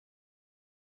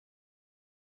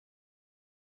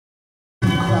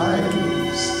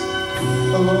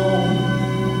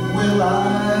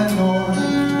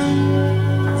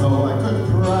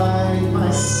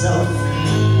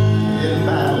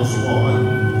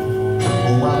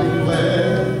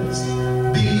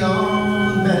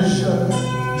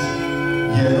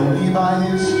by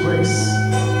His grace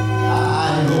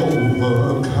I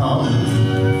overcome.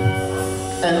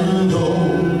 And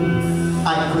though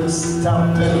I could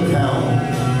stop and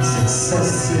count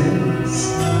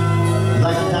successes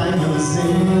like diamonds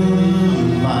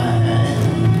in my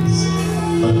hands,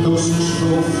 but those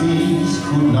trophies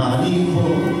could not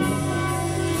equal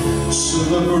to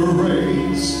the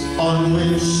grace on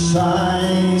which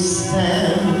I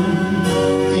stand.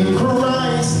 In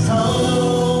Christ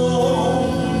alone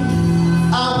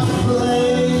I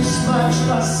place my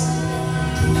trust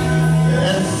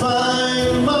and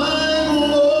find my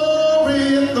glory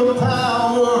in the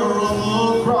power of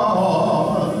the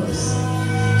cross.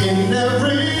 In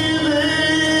every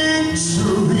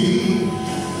victory,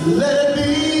 let it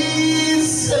be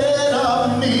said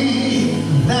of me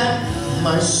that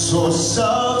my source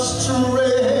of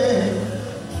strength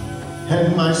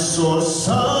and my source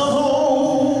of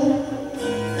hope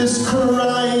is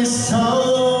Christ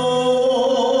alone.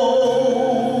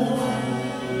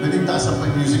 Pwedeng taas ang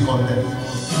pag-music content.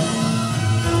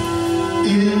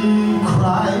 In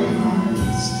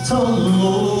Christ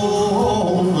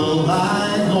alone will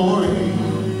I glory,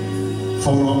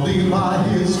 for only by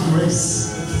His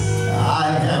grace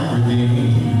I am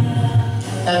redeemed,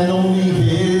 and only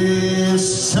His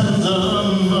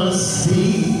tender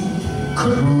mercy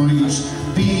could reach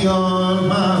beyond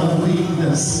my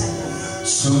weakness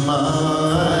to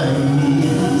my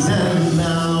knees. And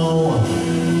now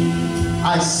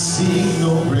I seek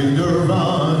no greater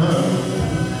honor,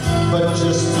 but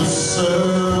just to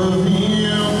serve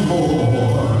Him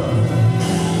more,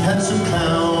 and to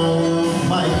count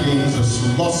my gains as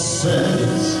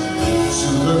losses to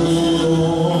the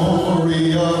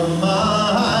glory of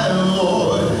my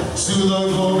Lord, to the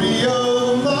glory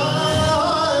of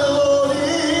my Lord.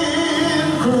 In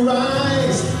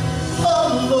Christ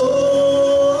alone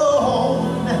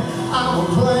I will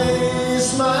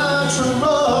place my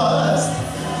trust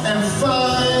and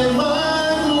find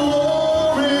my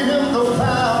glory in the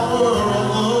power of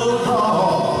the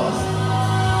cross.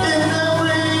 In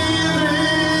every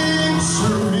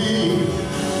victory,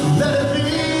 let it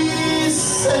be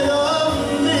said of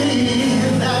me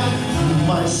that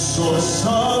my source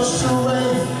of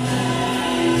strength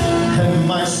and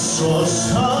my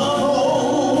source of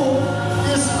hope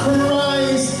is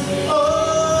Christ alone.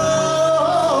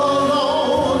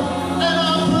 And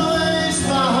I place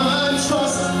my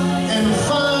trust and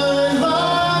find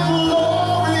my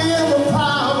glory in the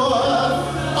power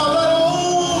of that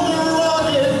old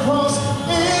rugged cross.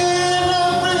 In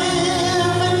every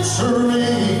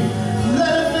victory,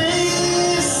 let it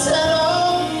be said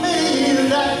of me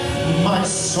that my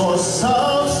source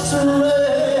of strength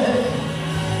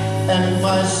and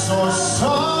my source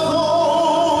of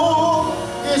hope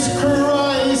is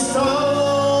Christ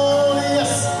alone.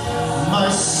 Yes, my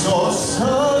source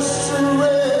of strength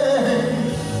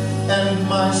and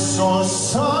my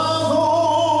source of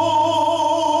hope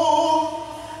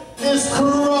is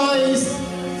Christ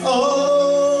alone.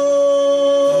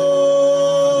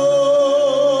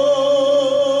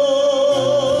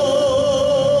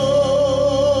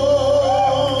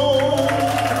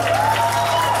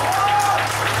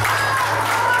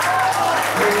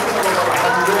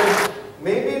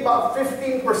 Maybe about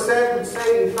 15% would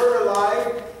say eternal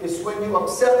life is when you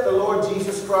accept the Lord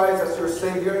Jesus Christ as your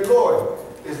Savior and Lord.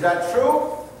 Is that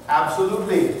true?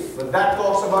 Absolutely. But that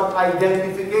talks about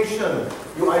identification.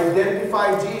 You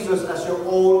identify Jesus as your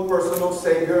own personal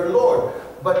Savior and Lord.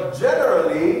 But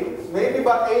generally, maybe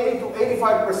about 80 to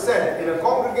 85%, in a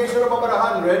congregation of about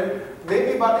 100,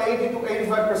 maybe about 80 to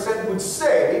 85% would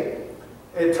say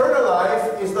eternal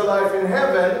life is the life in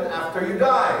heaven after you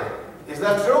die. Is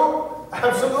that true?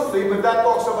 Absolutely, but that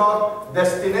talks about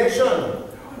destination.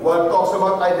 One talks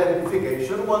about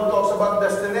identification, one talks about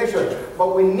destination.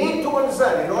 But we need to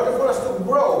understand, in order for us to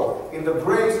grow in the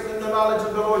grace and in the knowledge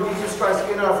of the Lord Jesus Christ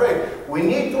in our faith, we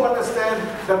need to understand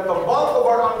that the bulk of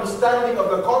our understanding of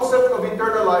the concept of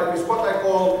eternal life is what I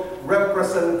call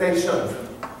representation.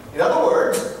 In other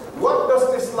words, what does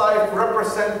this life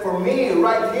represent for me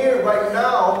right here, right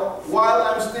now, while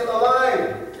I'm still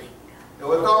alive?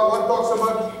 One talks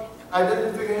about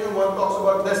identification, one talks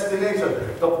about destination.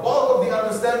 The bulk of the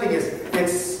understanding is,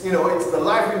 it's the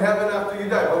life in heaven after you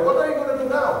die. But what are you going to do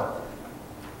now?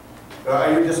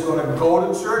 Are you just going to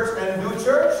go to church and do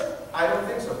church? I don't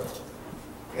think so.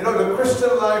 You know, the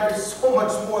Christian life is so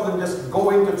much more than just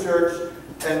going to church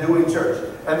and doing church.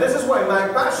 And this is why my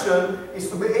passion is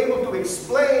to be able to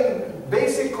explain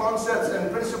basic concepts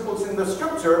and principles in the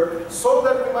Scripture so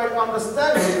that we might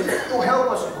understand it to help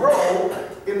us grow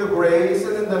in the grace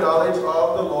and in the knowledge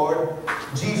of the Lord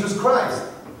Jesus Christ.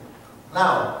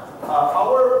 Now,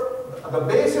 the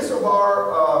basis of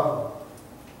our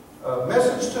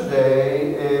message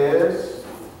today is,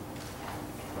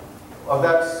 well,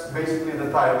 that's basically the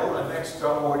title, An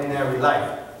Extraordinary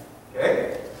Life.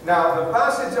 Okay? Now, the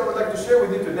passage I would like to share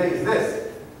with you today is this.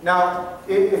 Now,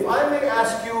 if I may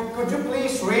ask you, could you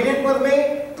please read it with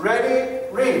me? Ready?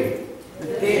 Read. The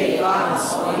thief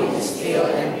comes only to steal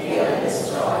and kill and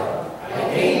destroy.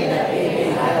 I came that they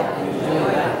may have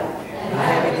enjoyed and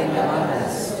have it in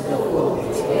abundance to the full.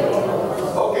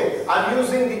 Okay, I'm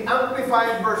using the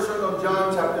Amplified version of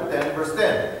John chapter 10, verse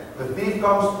 10. The thief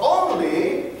comes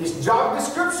only, his job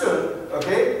description,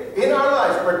 okay, in our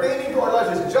lives, pertaining to our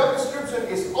lives, his job description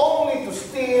is only to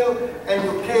steal and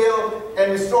to kill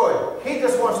and destroy. He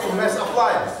just wants to mess up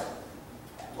lives.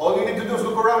 All you need to do is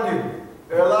look around you.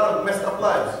 There are a lot of messed up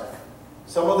lives.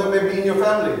 Some of them may be in your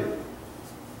family.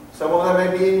 Some of them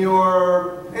may be in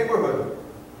your neighborhood.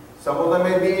 Some of them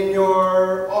may be in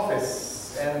your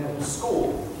office and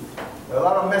school. There are a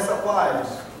lot of messed up lives.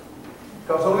 It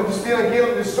comes only to steal and kill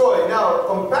and destroy. Now,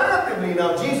 comparatively,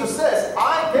 now Jesus says,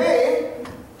 I came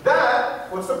that,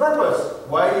 what's the purpose?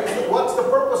 What's the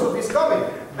purpose of his coming?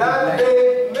 That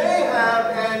they may have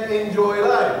and enjoy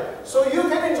life. So you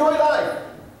can enjoy life.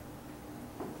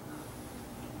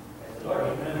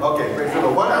 Okay, praise the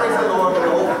Lord. One praise the Lord.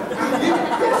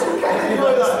 Yes, you can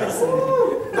enjoy life.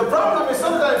 The problem is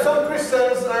sometimes some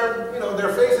Christians are,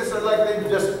 their faces are like they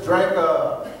just drank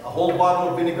a whole bottle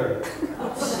of vinegar.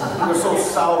 They're so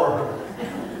sour.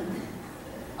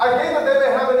 I came that they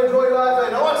may have and enjoy life.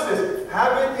 And watch this.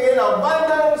 Have it in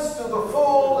abundance to the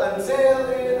full until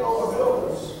it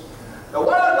overflows. Now,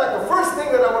 the first thing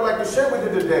that I would like to share with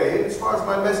you today, as far as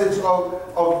my message of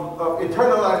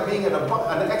eternal life being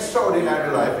an extraordinary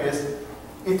life, is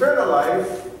eternal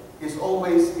life is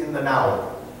always in the now.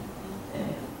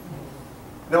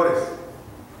 Notice,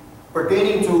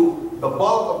 pertaining to the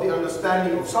bulk of the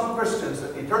understanding of some Christians,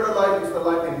 that eternal life is the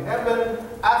life in heaven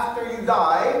after you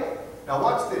die. Now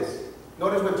watch this.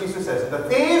 Notice what Jesus says. The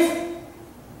thief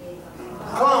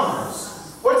comes.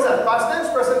 What is that? Past tense,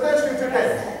 present tense, future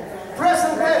tense?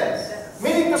 Present tense.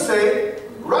 Meaning to say,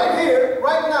 right here,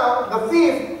 right now, the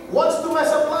thief wants to mess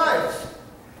up lives.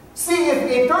 See, if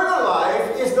eternal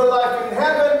life is the life in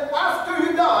heaven after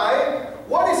you die,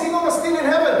 what is he going to steal in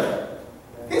heaven?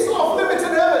 He's off limits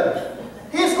in heaven.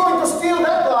 He's going to steal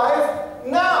that life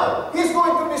now. He's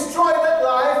going to destroy that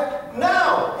life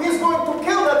now. He's going to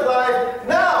kill that life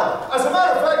now. As a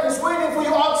matter of fact, he's waiting for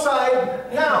you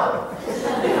outside now.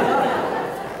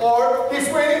 Or he's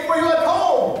waiting for you at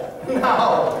home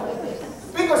now.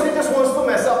 Because he just wants to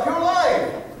mess up your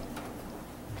life.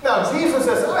 Now, Jesus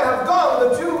says, I have come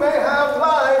that you may have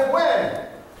life when?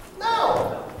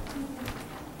 Now.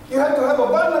 You have to have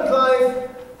abundant life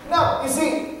now. You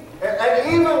see,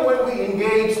 and even when we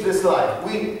engage this life,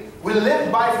 we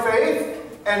live by faith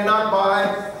and not by...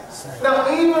 Now,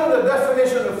 even the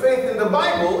definition of faith in the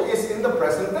Bible is in the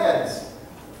present tense.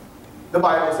 The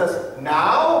Bible says,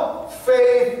 now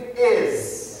faith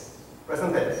is,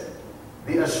 present tense,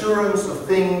 the assurance of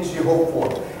things you hope for.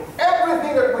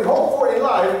 Everything that we hope for in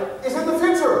life is in the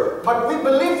future, but we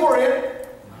believe for it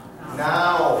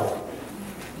now.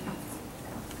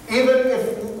 Even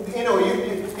if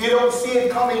you don't see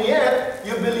it coming yet,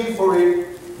 you believe for it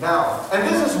now. And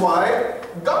this is why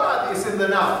God is in the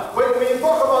now. When you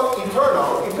talk about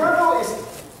eternal is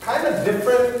kind of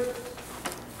different,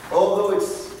 although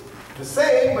it's the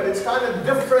same, but it's kind of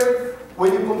different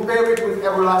when you compare it with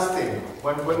everlasting.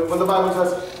 When the Bible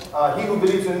says, he who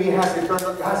believes in me has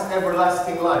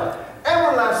everlasting life.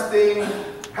 Everlasting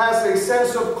has a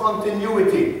sense of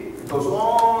continuity. It goes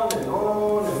on and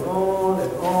on and on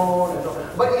and on and on.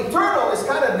 But eternal is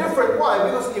kind of different. Why?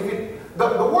 Because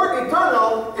the word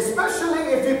eternal,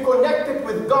 especially if you connect it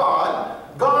with God,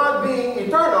 God being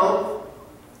eternal,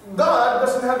 God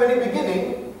doesn't have any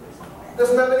beginning,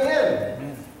 doesn't have any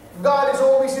end. God is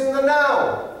always in the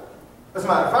now. As a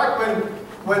matter of fact,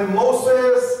 when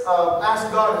Moses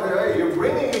asked God, hey, you're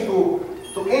bringing me to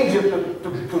Egypt to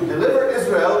deliver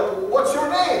Israel, what's your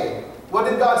name? What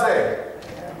did God say?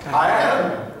 I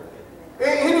am. He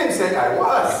didn't say I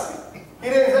was. He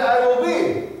didn't say I will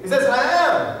be. He says I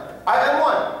am. I am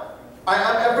what? I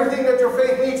am everything that your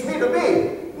faith needs me to be.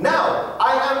 Now,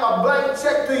 I am a blank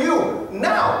check to you.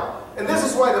 Now. And this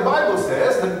is why the Bible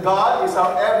says that God is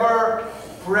our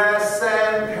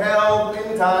ever-present help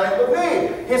in time of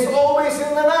need. He's always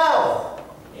in the now.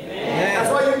 Amen.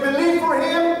 That's why you believe for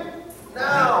Him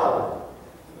now.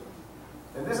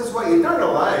 And this is why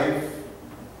eternal life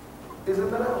is in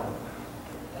the now.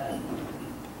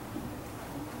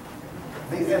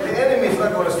 The enemy is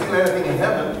not going to steal anything in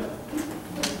heaven.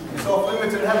 He's off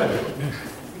limits in heaven.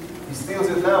 He's steals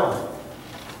it now.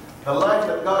 The life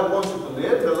that God wants you to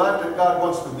live, the life that God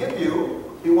wants to give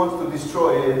you, He wants to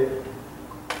destroy it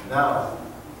now.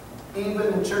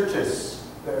 Even in churches,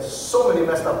 there are so many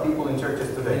messed up people in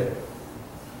churches today.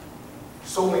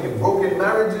 So many broken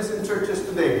marriages in churches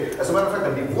today. As a matter of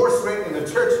fact, the divorce rate in the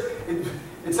church,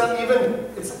 it's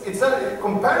not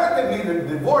comparatively, the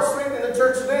divorce rate in the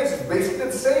church today is basically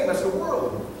the same as the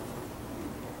world.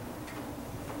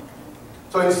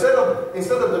 So instead of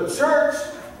the church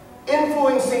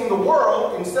influencing the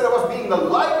world, instead of us being the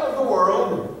light of the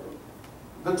world,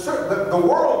 the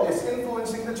world is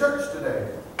influencing the church today.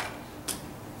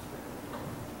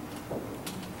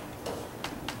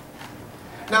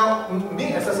 Now,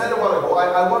 me, as I said a while ago,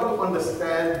 I want to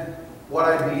understand what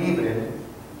I believe in.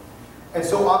 And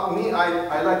so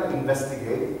I like to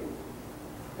investigate.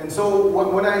 And so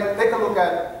when I take a look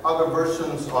at other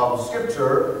versions of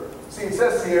Scripture, see, it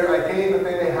says here, I came that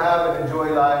they may have and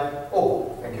enjoy life.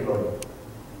 Oh, thank you, Lord.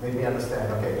 Made me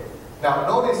understand. Okay. Now,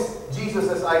 notice Jesus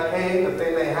says, I came that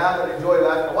they may have and enjoy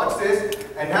life. Now, watch this.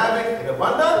 And having in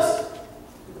abundance,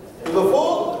 to the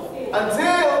full,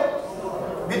 until...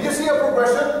 Did you see a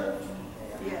progression?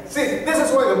 Yes. See, this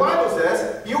is why the Bible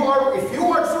says, if you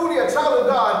are truly a child of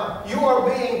God, you are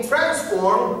being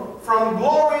transformed from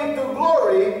glory to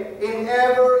glory in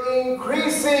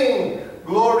ever-increasing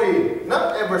glory.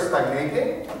 Not ever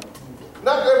stagnating,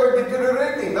 not ever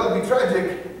deteriorating. That would be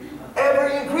tragic.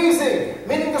 Ever-increasing.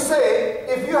 Meaning to say,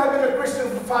 if you have been a Christian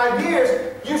for 5 years,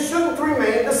 you shouldn't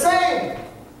remain the same.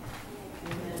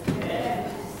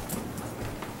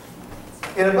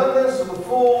 In abundance of the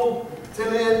full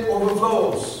till it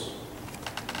overflows.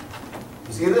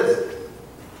 You see this?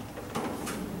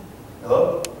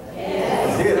 Hello?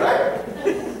 Yes. You see it,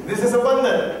 right? This is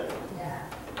abundant. Yeah.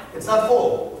 It's not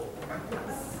full.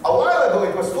 A while ago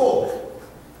it was full.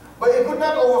 But it could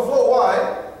not overflow. Why?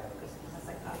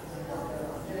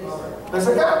 There's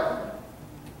a gap.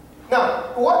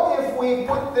 Now, what if we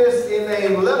put this in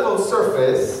a level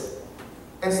surface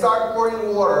and start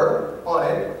pouring water on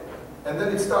it, and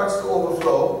then it starts to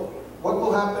overflow? What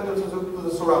will happen to the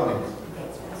surroundings?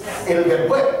 It'll get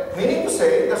wet. Meaning to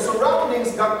say, the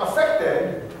surroundings got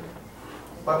affected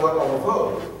by what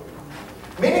overflowed.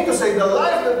 Meaning to say, the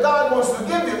life that God wants to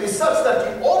give you is such that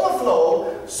you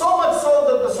overflow, so much so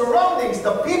that the surroundings,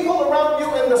 the people around you,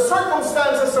 and the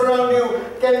circumstances around you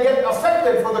can get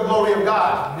affected for the glory of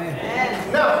God.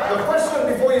 Amen. Now, the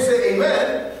question before you say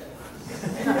amen,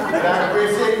 and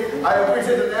I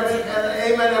appreciate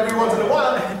an amen every once in a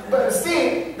while. But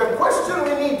see, the question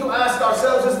we need to ask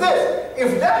ourselves is this.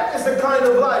 If that is the kind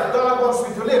of life God wants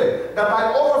me to live, that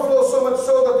I overflow so much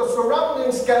so that the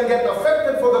surroundings can get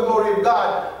affected for the glory of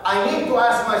God, I need to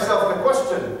ask myself the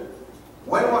question,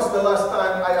 when was the last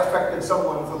time I affected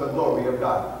someone for the glory of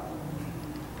God?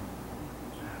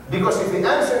 Because if the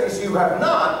answer is you have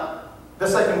not, the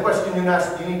second question you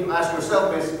need to ask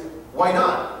yourself is, why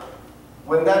not?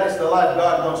 When that is the life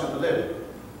God wants you to live.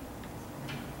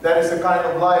 That is the kind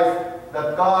of life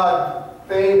that God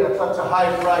paid at such a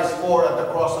high price for at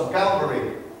the cross of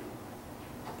Calvary.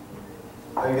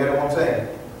 Are you getting what I'm saying?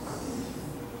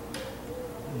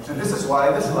 So this is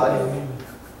why this life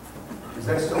is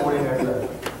extraordinary life.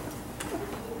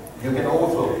 You can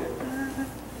overflow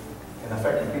and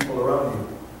affect the people around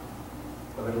you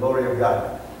for the glory of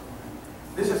God.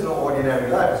 This is no ordinary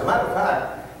life. As a matter of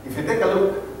fact, if you take a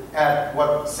look at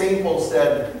what St. Paul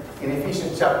said in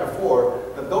Ephesians chapter 4,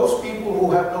 that those people who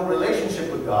have no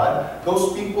relationship with God,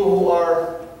 those people who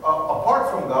are apart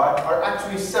from God, are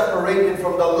actually separated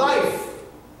from the life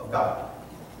of God.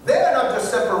 They are not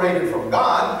just separated from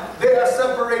God, they are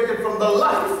separated from the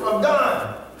life of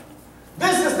God.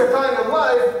 This is the kind of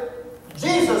life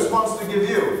Jesus wants to give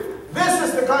you. This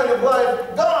is the kind of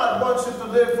life God wants you to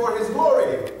live for His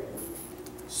glory.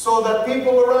 So that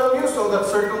people around you, so that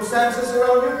circumstances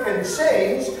around you can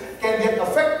change, can get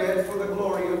affected for the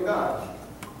glory of God.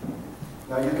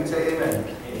 Now you can say amen.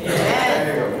 Amen.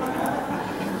 There you go.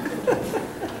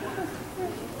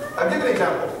 I'll give you an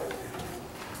example.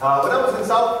 When I was in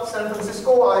South San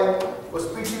Francisco, I was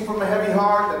preaching from a heavy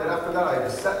heart, and then after that I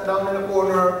just sat down in a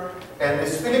corner, and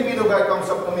this Filipino guy comes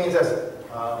up to me and says,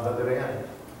 Brother Ray An,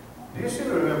 do you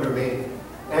still remember me?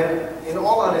 And in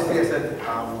all honesty, I said,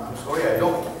 I'm sorry, I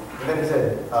don't. And then he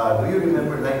said, do you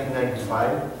remember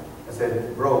 1995? I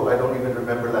said, bro, I don't even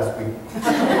remember last week.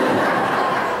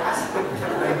 I said,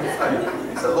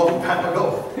 95. It's a long time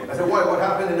ago. I said, why? What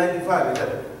happened in 95? He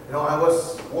said, you know, I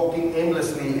was walking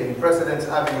aimlessly in President's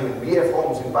Avenue in BF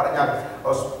Homes in Parañaque. I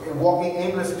was walking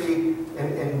aimlessly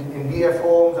in BF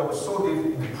Homes. I was so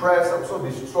depressed. I was so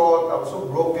distraught. I was so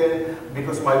broken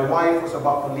because my wife was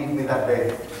about to leave me that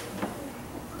day.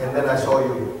 And then I saw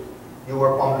you. You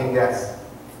were pumping gas.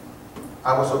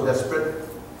 I was so desperate.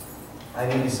 I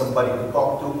needed somebody to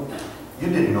talk to. You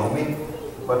didn't know me,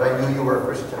 but I knew you were a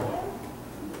Christian.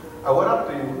 I went up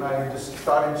to you and I just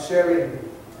started sharing,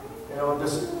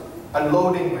 just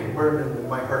unloading my burden and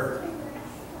my hurt.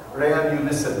 Ray An, you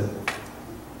listened.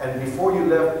 And before you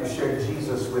left, you shared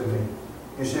Jesus with me.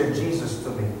 You shared Jesus to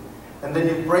me. And then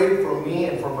you prayed for me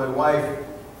and for my wife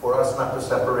for us not to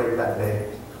separate that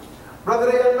day. Brother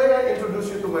Ray An, may I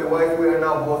introduce you to my wife? We are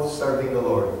now both serving the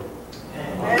Lord.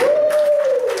 Amen.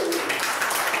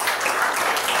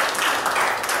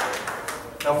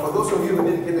 Now, for those of you who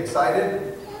didn't get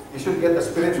excited, you should get the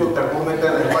spiritual thermometer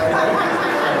and find out.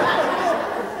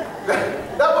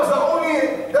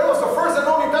 That was the first and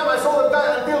only time I saw the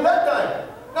guy until that time.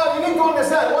 Now, you need to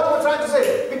understand what I'm trying to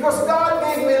say. Because God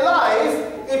gave me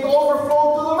life, it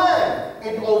overflowed to the man.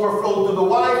 It overflowed to the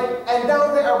wife. And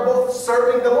now they are both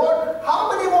serving the Lord. How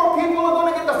many more people are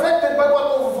going to get affected by what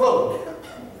overflowed?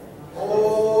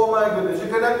 Oh my goodness. You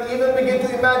cannot even begin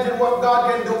to imagine what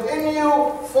God can do in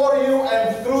you, for you,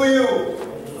 and through you.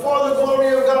 For the glory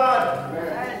of God.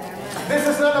 This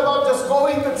is not about just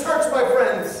going to church, my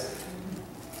friends.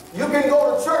 You can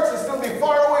go to church and still be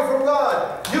far away from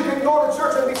God. You can go to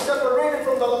church and be separated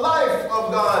from the life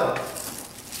of God.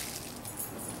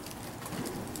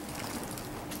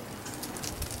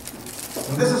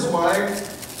 And this is why,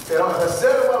 as I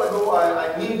said a while ago,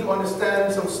 I need to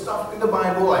understand some stuff in the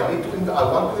Bible. I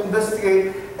want to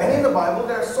investigate. And in the Bible,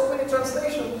 there are so many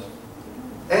translations.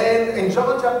 And in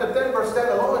John chapter 10, verse 10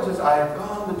 alone, it says, I have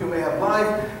come that you may have life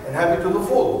and have it to the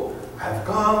full. I have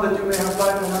come that you may have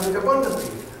life and have it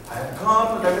abundantly. I have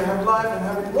come that I may have life and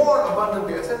have it more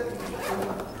abundantly. I said,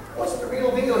 what's the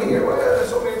real deal here? Well, there's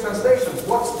so many translations.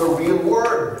 What's the real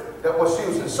word that was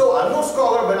used? And so I'm no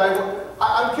scholar, but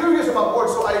I'm curious about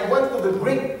words, so I went to the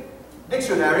Greek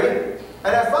dictionary,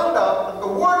 and I found out that the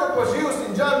word that was used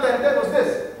in John 10:10 was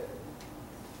this.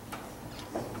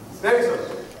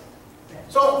 Perissos.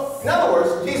 So, in other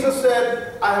words, Jesus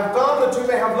said, I have come that you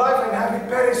may have life and have it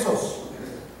perissos.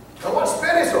 Now, what's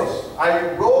perissos?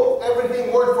 I wrote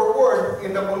everything word for word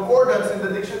in the concordance in the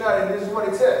dictionary, and this is what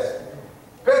it says.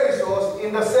 Perissos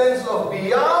in the sense of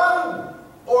beyond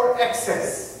or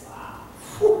excess.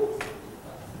 Whew.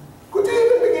 Could you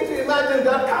even begin to imagine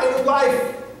that kind of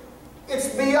life? It's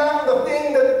beyond the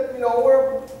thing that,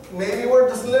 maybe we're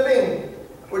just living.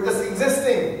 We're just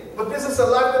existing. But this is a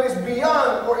life that is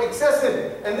beyond or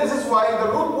excessive. And this is why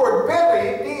the root word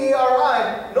peri,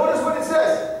 P-E-R-I, notice what it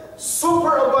says.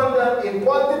 Superabundant in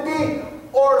quantity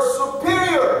or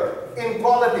superior in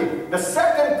quality. The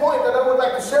second point that I would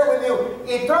like to share with you,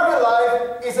 eternal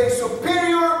life is a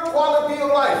superior quality of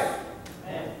life.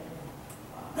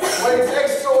 When it's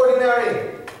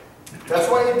extraordinary. That's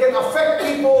why it can affect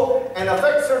people and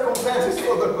affect circumstances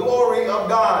for the glory of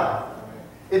God.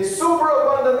 It's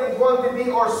superabundant in quantity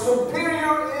or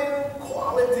superior in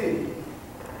quality.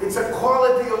 It's a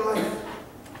quality of life.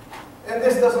 And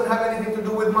this doesn't have anything to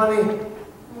do with money.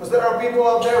 Because there are people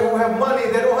out there who have money,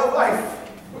 they don't have life.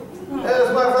 As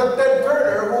a matter of fact, Ted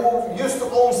Turner, who used to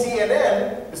own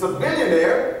CNN, is a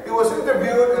billionaire. He was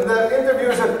interviewed, and the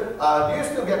interviewer said, do you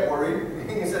still get worried?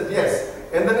 He said, yes.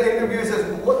 And then the interviewer says,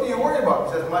 what do you worry about?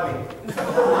 He says, money.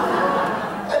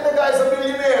 And the guy's a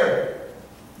billionaire.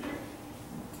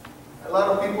 A lot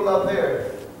of people out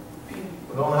there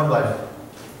who don't have life.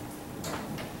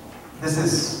 This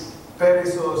is,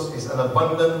 perissos is an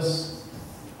abundance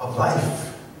of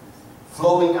life.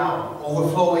 Flowing out,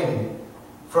 overflowing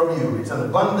from you. It's an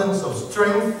abundance of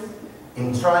strength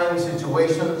in trying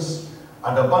situations,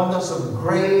 an abundance of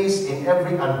grace in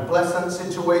every unpleasant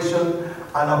situation,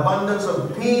 an abundance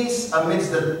of peace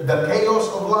amidst the chaos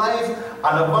of life,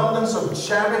 an abundance of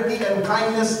charity and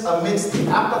kindness amidst the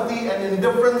apathy and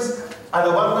indifference, an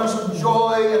abundance of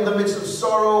joy in the midst of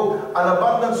sorrow, an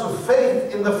abundance of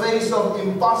faith in the face of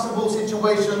impossible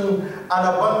situation, an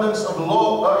abundance of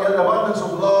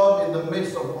love in the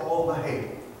midst of all the hate.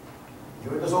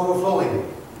 You're just overflowing,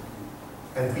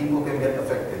 and people can get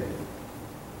affected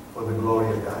for the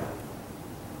glory of God.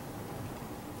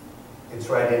 It's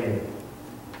right in you.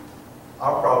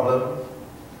 Our problem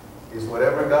is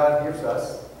whatever God gives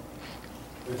us,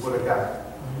 we put a cap.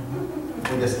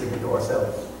 We just keep it to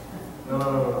ourselves.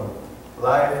 No.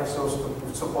 Life is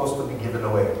supposed to be given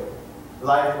away.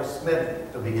 Life was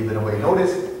meant to be given away.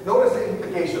 Notice the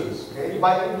implications. Okay?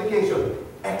 By implication,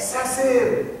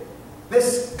 excessive.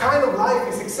 This kind of life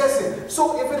is excessive.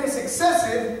 So if it is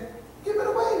excessive, give it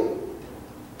away.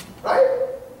 Right?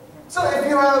 So if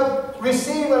you have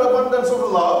received an abundance of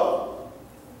love,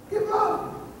 give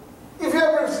love. If you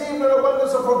have received an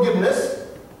abundance of forgiveness,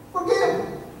 forgive.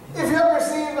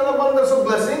 an abundance of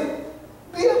blessing,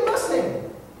 be a blessing.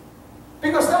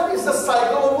 Because that is the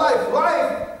cycle of life.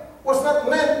 Life was not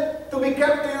meant to be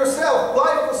kept to yourself.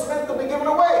 Life was meant to be given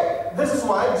away. This is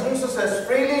why Jesus says,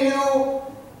 freely you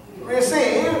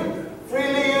receive,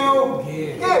 freely you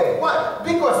give. Why?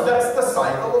 Because that's the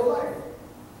cycle of life.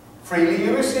 Freely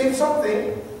you receive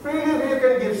something, freely you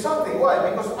can give something. Why?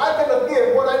 Because I cannot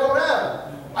give what I don't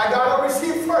have. I gotta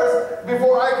receive first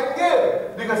before I can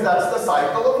give. Because that's the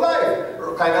cycle of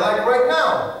life. Kind of like right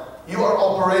now. You are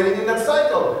operating in that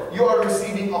cycle. You are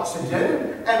receiving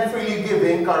oxygen and freely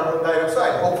giving carbon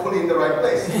dioxide, hopefully in the right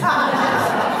place. So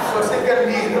it can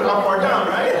be either up or down,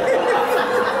 right?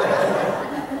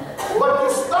 But you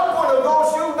stop one of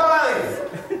those, you'll die.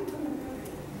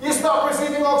 You stop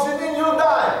receiving oxygen, you'll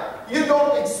die. You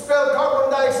don't expel carbon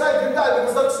dioxide, you die,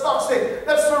 because that's toxic.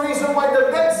 That's the reason why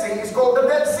the Dead Sea is called the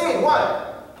Dead Sea.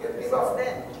 Why? Can't be off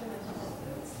dead.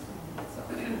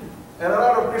 And a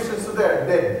lot of Christians today are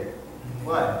dead.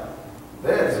 Why?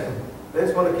 They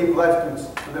just want to keep life to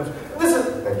them.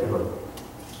 Thank you, Lord.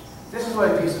 This is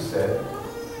why Jesus said,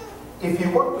 if you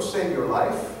want to save your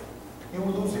life, you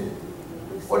will lose it.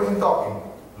 What is he talking?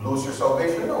 Lose your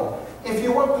salvation? No. If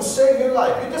you want to save your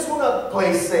life, you just want to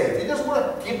play safe. You just want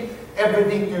to keep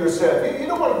everything to yourself. You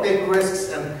don't want to take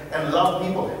risks and love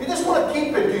people. You just want to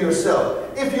keep it to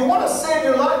yourself. If you want to save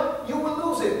your life, you will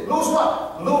lose it. Lose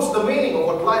what? Lose the meaning of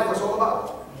what life was all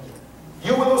about.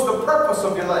 You will lose the purpose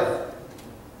of your life.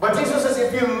 But Jesus says,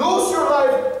 if you lose your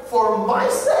life for my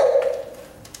sake,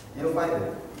 you'll find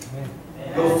it. Amen.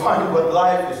 You'll find what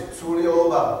life is truly all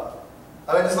about.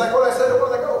 I mean, it's like what I said a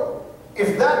while ago.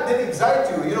 If that did excite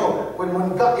you, you know,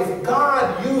 if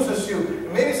God uses you,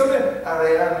 maybe something,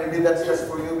 Ray An, maybe that's just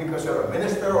for you because you're a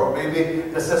minister, or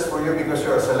maybe that's just for you because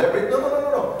you're a celebrity.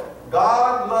 No.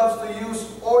 God loves to use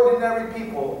ordinary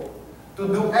people to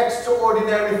do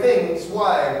extraordinary things.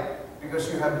 Why?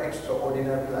 Because you have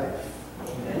extraordinary life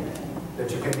that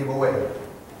you can give away.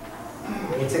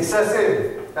 It's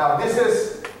excessive. Now this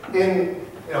is in,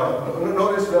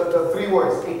 notice the three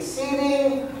words,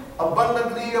 exceeding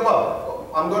abundantly above.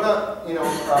 I'm going to,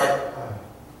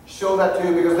 show that to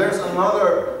you, because there's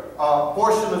another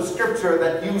portion of scripture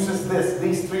that uses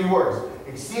these three words.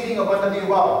 Exceeding abundantly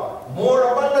above. More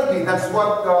abundantly. That's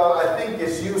what I think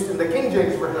is used in the King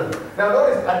James Version. Now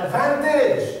notice,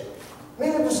 advantage.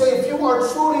 Meaning to say, if you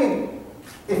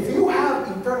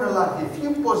have eternal life, if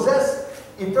you possess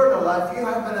eternal life, you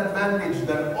have an advantage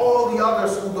than all the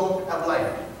others who don't have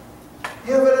life.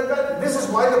 You have an advantage. This is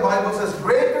why the Bible says,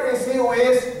 greater is he who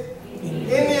is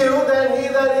in you than he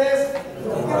that is in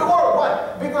the world.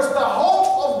 Why? Because the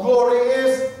hope of glory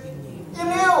is in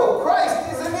you. Christ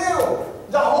is in you.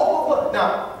 The hope of glory.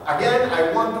 Now, again,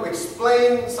 I want to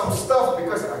explain some stuff,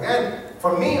 because, again,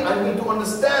 for me, I need to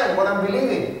understand what I'm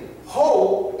believing.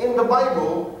 Hope in the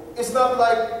Bible is not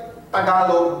like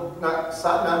Tagalog na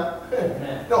sana.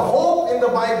 No, hope in the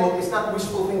Bible is not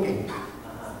wishful thinking.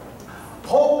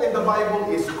 Hope in the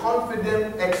Bible is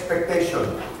confident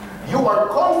expectation. You are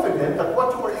confident that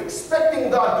what you are expecting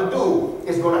God to do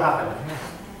is going to happen.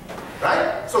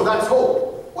 Right? So that's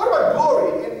hope. What about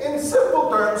glory? In simple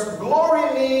terms,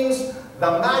 glory means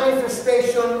the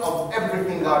manifestation of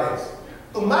everything God is.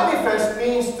 To manifest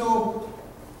means to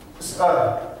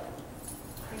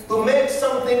make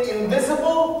something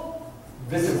invisible,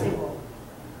 visible.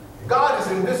 God is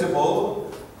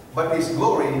invisible, but His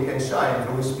glory can shine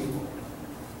through His people.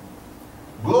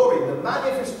 Glory, the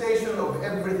manifestation of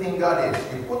everything God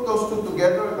is. You put those two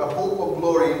together, the hope of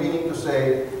glory, meaning to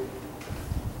say,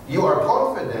 you are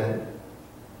confident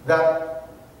that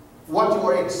what you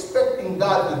are expecting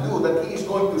God to do, that He is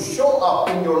going to show up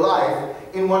in your life,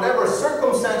 in whatever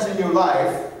circumstance in your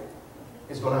life,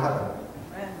 is going to happen.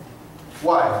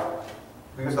 Why?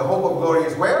 Because the hope of glory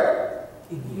is where?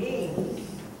 In me.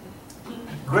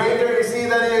 Greater is He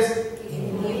that is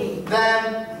in me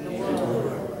than in the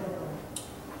world.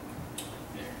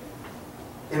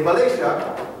 In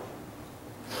Malaysia,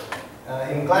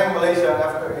 in Klang, Malaysia,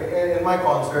 in my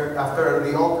concert, after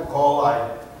the altar call,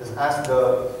 I just asked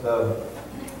the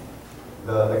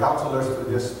counselors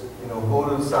to just go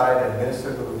to the side and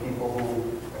minister to the people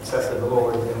who accepted the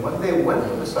Lord. And when they went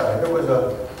to the side, there was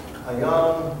a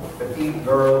young, petite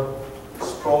girl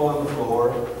sprawled on the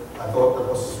floor. I thought that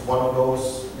was one of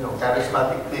those,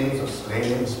 charismatic things of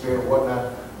slaying in the spirit,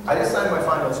 whatnot. I just sang my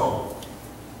final song.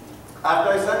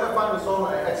 After I sang my final song,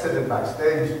 I exited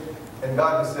backstage, and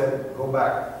God just said, go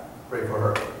back, pray for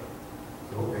her.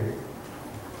 Okay.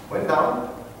 Went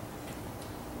down,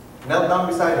 knelt down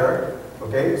beside her.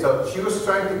 Okay, so she was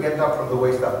trying to get up from the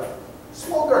waist up.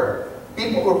 Small girl.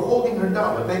 People were holding her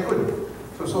down, but they couldn't.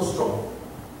 She was so strong.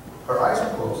 Her eyes were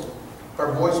closed.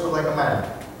 Her voice was like a man.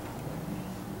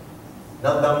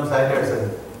 Knelt down beside her and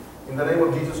said, "In the name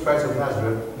of Jesus Christ of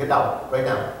Nazareth, get out right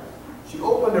now." She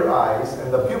opened her eyes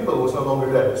and the pupil was no longer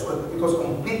there. It was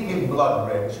completely blood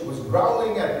red. She was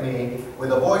growling at me with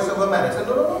the voice of a man. I said,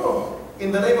 "No, no, no, no.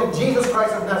 In the name of Jesus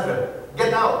Christ of Nazareth,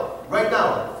 get out right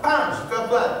now." Bam! She fell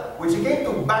flat. When she came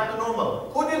back to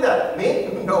normal. Who did that? Me?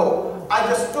 No. I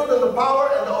just stood in the power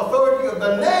and the authority of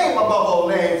the name above all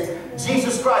names,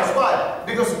 Jesus Christ. Why?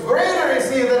 Because greater is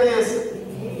He that is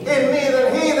in me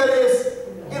than he that is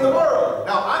in the world.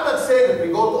 Now, I'm not saying that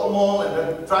we go to a mall and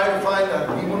then try to find a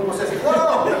demon-possessed. No,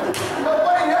 no, no. But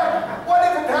what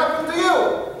if it happened to you?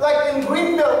 Like in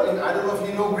Greenbelt, I don't know if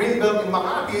you know Greenbelt in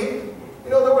Makati,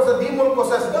 there was a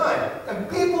demon-possessed guy, and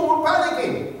people were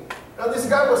panicking. Now, this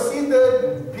guy was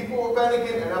seated, people were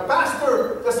panicking, and a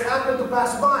pastor just happened to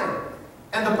pass by.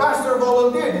 And the pastor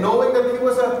volunteered, knowing that he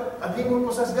was a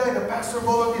demon-possessed guy. The pastor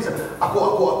volunteered,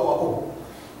 ako.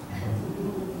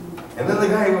 And then the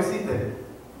guy who was seated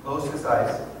closed his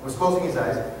eyes, was closing his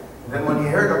eyes, and then when he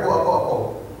heard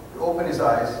ako, he opened his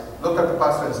eyes, looked at the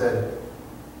pastor and said,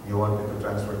 "You want me to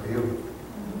transfer to you?"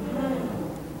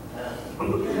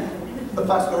 The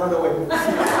pastor ran away.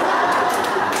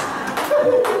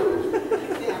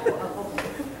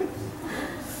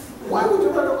 Why would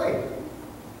you run away?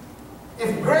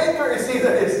 If greater is He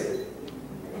that is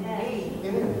in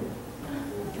Him.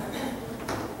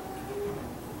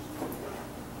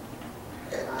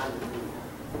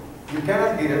 You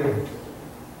cannot give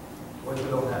what you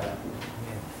don't have.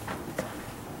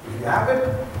 If you have it,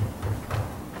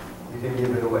 you can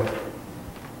give it away.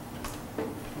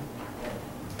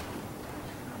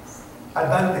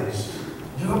 Advantage.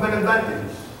 You have an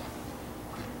advantage.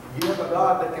 You have a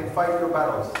God that can fight your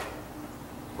battles.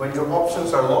 When your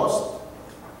options are lost,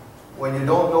 when you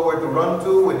don't know where to run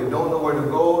to, when you don't know where to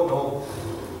go,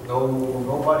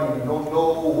 nobody, you don't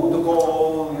know who to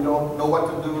call, you don't know what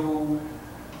to do,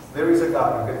 there is a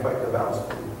God who can fight the battles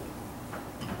for you.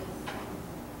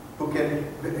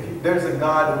 There's a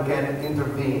God who can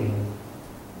intervene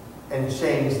and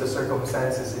change the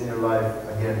circumstances in your life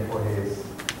again for His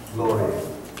glory.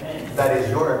 That is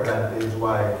your advantage.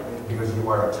 Why? Because you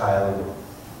are a child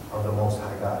of the Most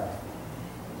High God.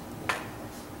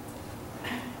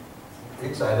 Are you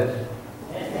excited?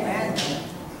 Amen.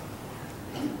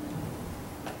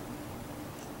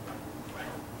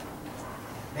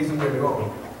 Listen to me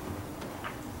wrong.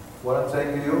 What I'm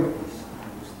saying to you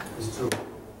is true.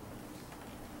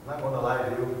 I'm not going to lie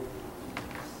to you.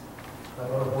 I'm not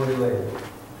going to pull you later.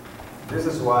 This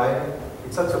is why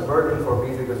it's such a burden for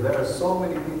me, because there are so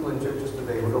many people in churches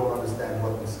today who don't understand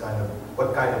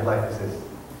what kind of life this is.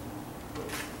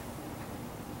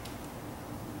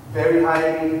 Very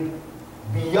highly,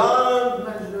 beyond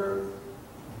measure,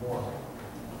 more.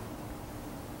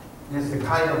 This is the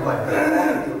kind of life, the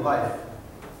quality of life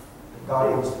that God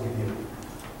wants to give you.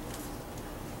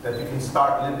 That you can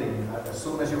start living as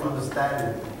soon as you understand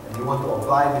it and you want to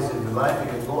apply this in your life.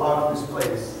 You can go out of this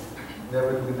place,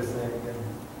 never to be the same again.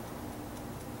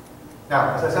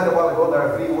 Now, as I said a while ago, there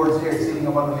are 3 words here sitting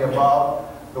abundantly above.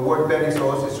 The word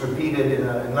perissos is repeated in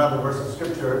another verse of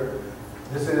Scripture.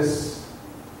 This is,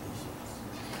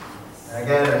 and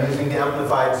again, I'm using the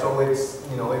Amplified, so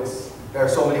there are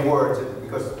so many words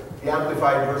because the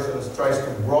Amplified version tries to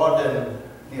broaden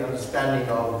the understanding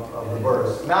of the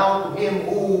verse. Now to Him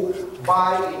who,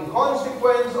 in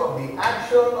consequence of the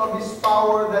action of His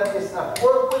power that is at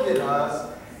work within us,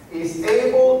 is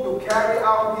able to carry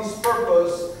out His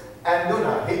purpose and do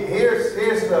now. Here's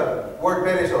the word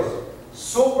perissos.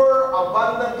 Super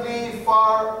abundantly,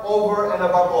 far over and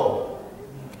above all.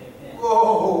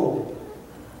 Whoa!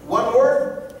 One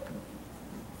word?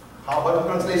 How about the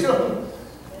translation?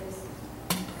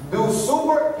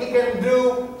 He can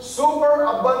do super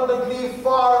abundantly,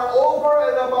 far over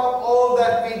and above all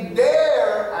that we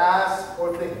dare ask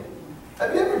or think.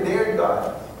 Have you ever dared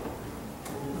God?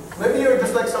 Maybe you're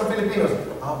just like some Filipinos.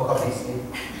 Baka busy.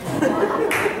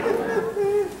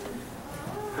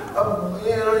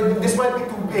 This might be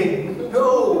too big.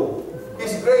 No.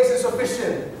 His grace is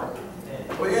sufficient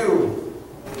for you.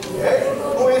 Okay?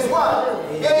 Who is what?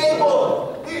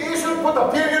 Able. You should put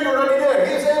a period already there.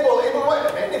 He is able. Able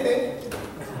what? Anything.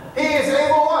 He is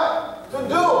able what? To do.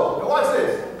 Now watch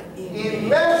this.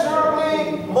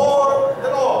 Immeasurably more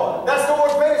than all. That's the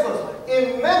word perissos.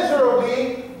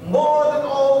 Immeasurably more than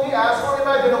all we ask or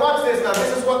imagine. Now watch this. Now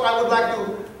this is what I would like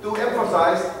to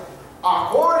emphasize.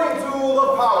 According to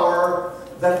the power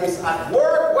that is at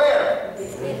work where?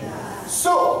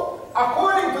 So,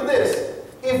 according to this,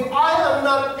 if I am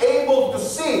not able to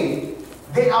see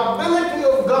the ability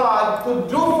of God to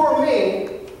do for me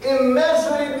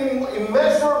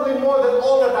immeasurably more than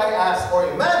all that I ask or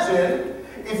imagine,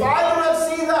 if I do not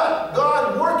see that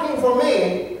God working for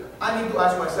me, I need to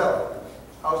ask myself,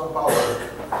 how's the power?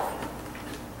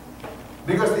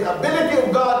 Because the ability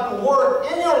of God to work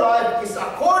in your life is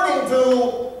according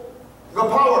to the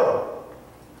power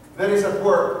that is at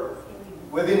work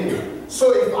within you.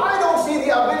 So if I don't see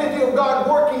the ability of God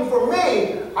working for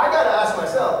me, I got to ask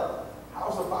myself,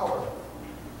 how's the power?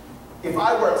 If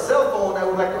I were a cell phone, I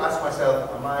would like to ask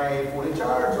myself, am I fully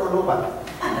charged or low bat?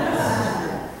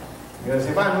 Because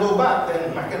if I'm low bat,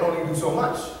 then I can only do so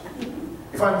much.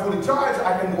 If I'm fully charged,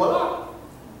 I can do a lot.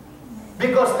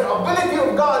 Because the ability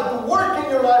of God to work in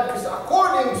your life is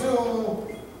according to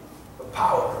the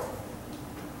power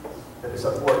that is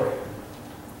at work.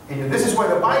 And this is why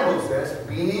the Bible says,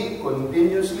 be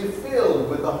continuously filled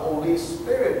with the Holy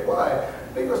Spirit. Why?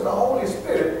 Because the Holy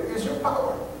Spirit is your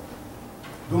power.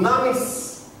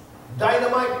 Dunamis,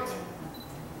 dynamite.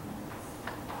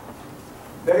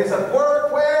 That is at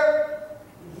work where?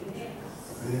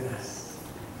 Yes.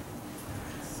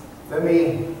 Let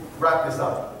me wrap this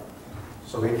up.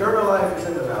 So eternal life is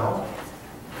in the now.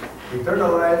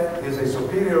 Eternal life is a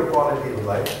superior quality of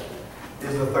life.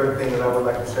 This is the third thing that I would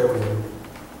like to share with you.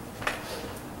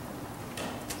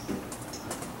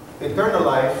 Eternal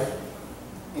life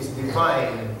is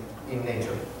divine in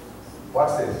nature.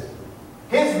 Watch this.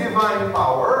 His divine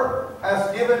power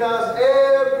has given us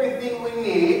everything we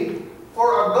need for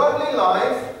a godly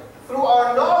life through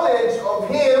our knowledge of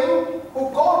Him who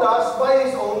called us by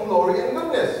His own glory and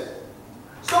goodness.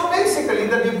 So basically,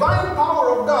 the divine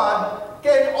power of God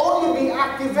can only be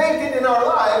activated in our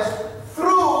lives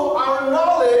through our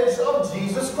knowledge of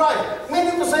Jesus Christ.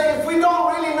 Meaning to say, if we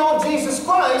don't really know Jesus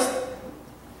Christ,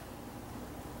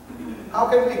 how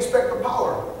can we expect the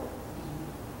power?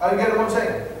 Are you getting what I'm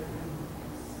saying?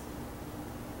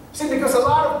 See, because a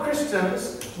lot of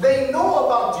Christians, they know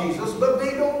about Jesus, but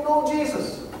they don't know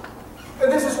Jesus.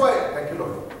 And this is why, thank you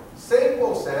Lord, St.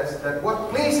 Paul says that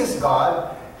what pleases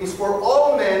God is for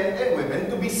all men and women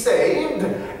to be saved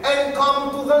and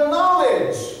come to the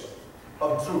knowledge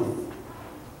of truth.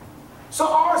 So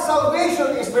our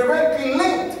salvation is directly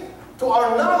linked to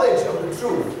our knowledge of the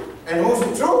truth. And who's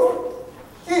the truth?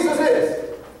 Jesus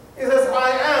is. He says, I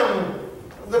am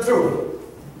the truth.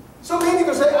 So meaning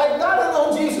to say, I gotta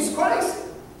know Jesus Christ.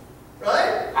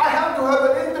 Right? I have to have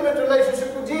an intimate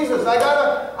relationship with Jesus. I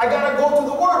gotta go to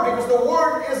the Word, because the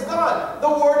Word is God. The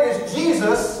Word is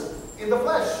Jesus in the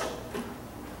flesh.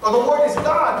 Or the Word is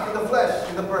God in the flesh,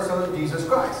 in the person of Jesus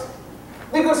Christ.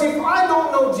 Because if I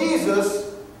don't know Jesus,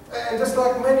 and just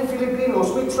like many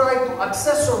Filipinos, we try to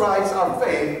accessorize our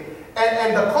faith,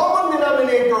 and the common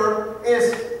denominator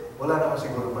is, wala naman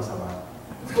siguro masama.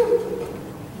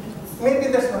 Maybe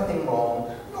there's nothing wrong.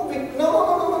 No.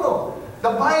 The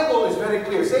Bible is very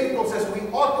clear. St. Paul says we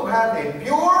ought to have a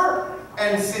pure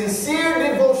and sincere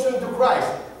devotion to Christ.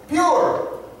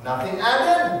 Pure. Nothing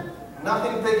added,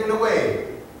 nothing taken away.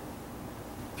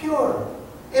 Pure.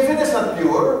 If it is not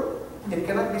pure, it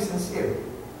cannot be sincere.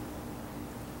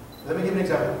 Let me give you an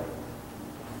example.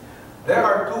 There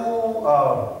are two,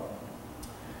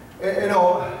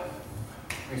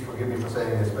 please forgive me for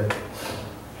saying this, but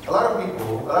a lot of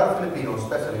people, a lot of Filipinos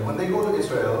especially, when they go to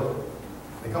Israel,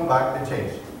 they come back, they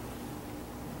change.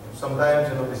 Sometimes,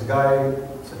 this guy,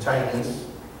 it's a Chinese,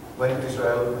 went to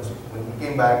Israel, and when he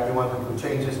came back, he wanted to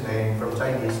change his name from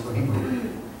Chinese to Hebrew.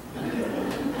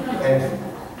 And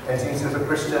since he's a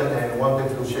Christian and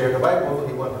wanted to share the Bible,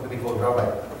 he wanted to be called Rabbi.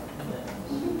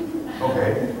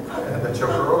 Okay, and that's your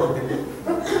prerogative.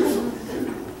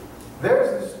 There's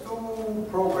these two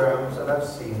programs that I've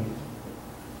seen.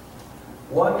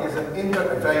 One is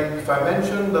if I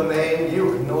mention the name,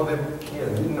 you know them. Yeah,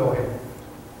 you know him.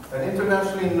 An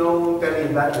internationally known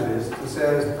televangelist who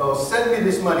says, "Oh, send me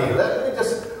this money. Let me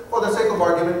just, for the sake of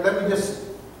argument, let me just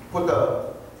put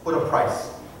a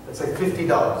price. Let's say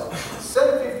 $50.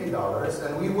 Send $50,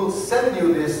 and we will send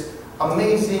you this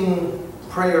amazing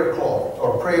prayer cloth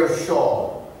or prayer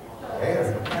shawl."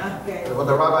 Okay? What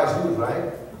the rabbis use,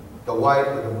 right? The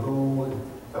white with the blue.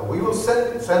 We will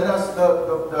send us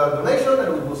the donation,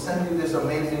 and we will send you this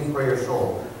amazing prayer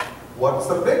shawl. What's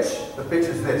the pitch? The pitch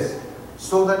is this: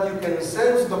 so that you can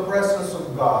sense the presence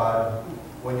of God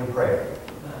when you pray.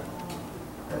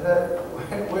 And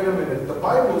wait a minute. The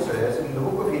Bible says in the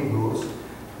book of Hebrews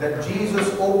that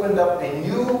Jesus opened up a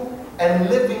new and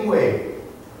living way.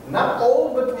 Not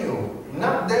old but new.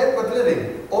 Not dead but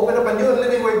living. Opened up a new and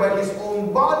living way by His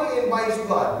own body and by His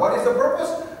blood. What is the purpose?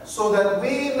 So that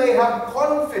we may have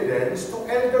confidence to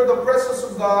enter the presence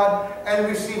of God and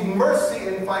receive mercy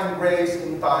and find grace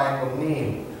in time of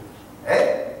need.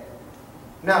 Eh?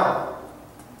 Now,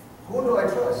 who do I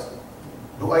trust?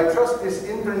 Do I trust this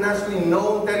internationally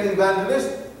known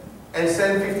televangelist and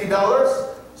send $50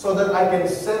 so that I can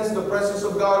sense the presence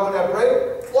of God when I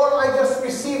pray? Or I just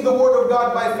receive the Word of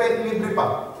God by faith, libre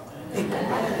pa?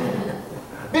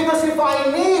 Because if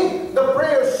I need the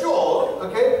prayer shawl,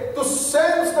 okay, to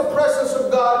sense the presence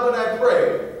of God when I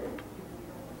pray,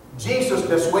 Jesus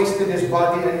just wasted His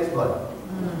body and His blood.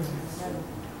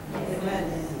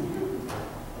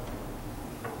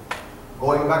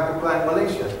 Going back to Plan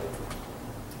Malaysia.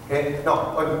 Okay,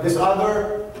 now this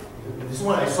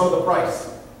one I saw the price.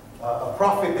 A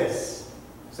prophetess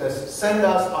says, send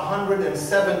us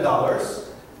 $107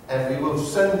 and we will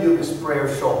send you this prayer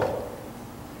shawl.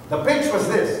 The pitch was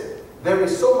this: there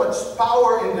is so much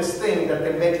power in this thing that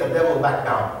can make the devil back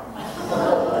down.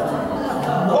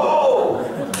 Whoa!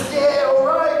 Yeah, all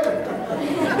right.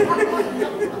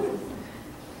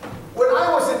 When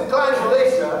I was in Klein,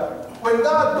 Malaysia, when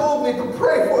God told me to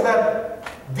pray for that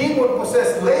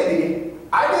demon-possessed lady,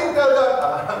 I didn't tell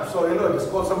God, I'm sorry, Lord, just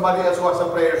call somebody else who has a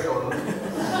prayer shawl.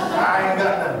 I ain't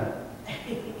got none.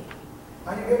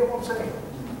 Are you getting what I'm saying?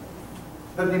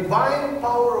 The divine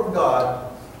power of God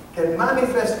can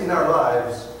manifest in our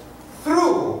lives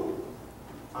through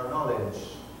our knowledge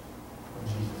of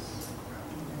Jesus.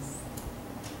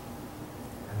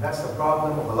 And that's the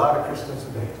problem of a lot of Christians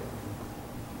today.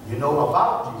 You know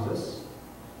about Jesus,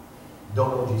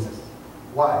 don't know Jesus.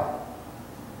 Why?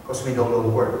 Because we don't know the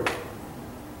Word.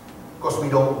 Because we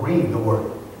don't read the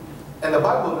Word. And the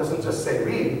Bible doesn't just say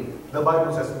read, the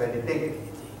Bible says meditate.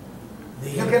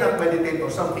 You cannot meditate on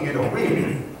something you don't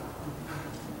read.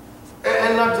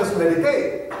 And not just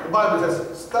meditate. The Bible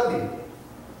says study.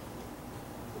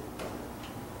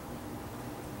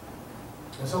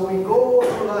 And so we go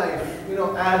through life, you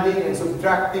know, adding and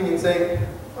subtracting and saying,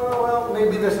 oh, well,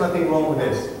 maybe there's nothing wrong with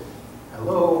this.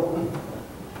 Hello?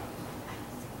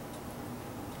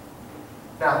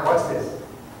 Now, watch this.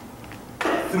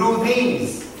 Through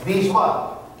these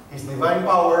what? His divine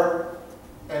power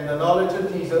and the knowledge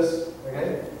of Jesus,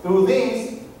 okay? Through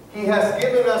these, He has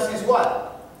given us His what?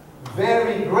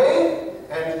 Very great,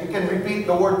 and you can repeat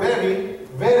the word very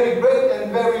great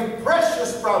and very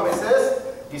precious promises.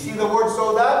 You see the word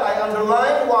so that? I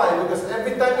underline. Why? Because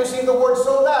every time you see the word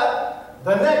so that,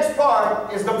 the next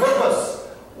part is the purpose.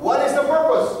 What is the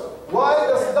purpose? Why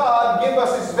does God give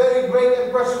us His very great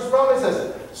and precious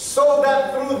promises? So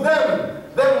that through them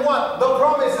what? The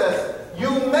promises, you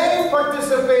may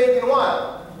participate in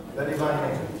what? The divine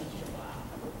nature.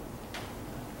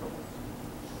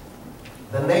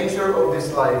 The nature of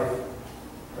this life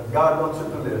that God wants you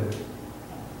to live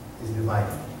is divine.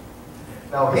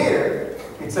 Now here,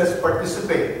 it says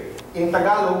participate. In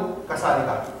Tagalog, kasali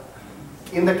ka.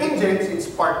 In the King James, it's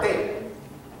partake.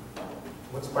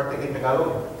 What's partake in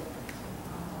Tagalog?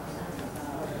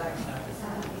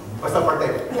 Basta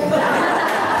partake.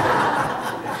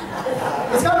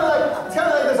 It's kind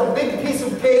of like there's a big piece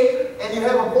of cake and you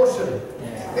have a portion.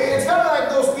 It's kind of like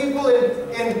those people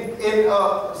in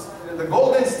the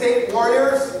Golden State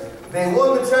Warriors. They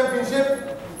won the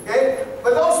championship. Okay,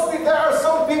 but there are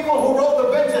some people who rode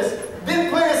the benches, didn't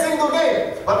play a single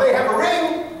game, but they have a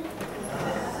ring.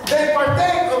 They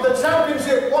partake of the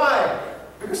championship. Why?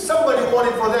 Because somebody won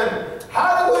it for them.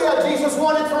 Hallelujah! Jesus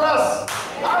won it for us.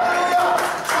 Hallelujah!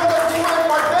 So that we might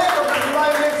partake of the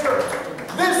divine nature.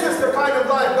 This is the kind of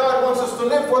life God wants us to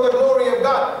live for the glory of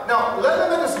God. Now, let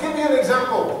me just give you an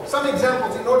example. Some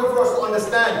examples in order for us to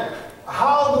understand.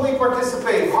 How do we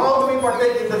participate? How do we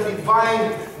partake in the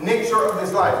divine nature of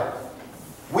this life?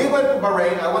 We went to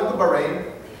Bahrain. I went to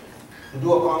Bahrain to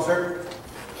do a concert.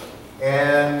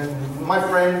 And my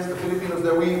friends, the Filipinos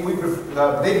there,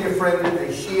 they befriended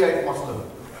a Shiite Muslim.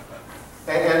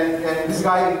 And this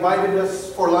guy invited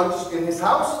us for lunch in his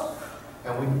house.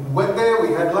 And we went there,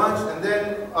 we had lunch, and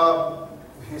then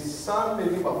his son,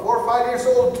 maybe about 4 or 5 years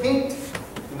old, peeked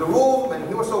in the room, and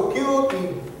he was so cute.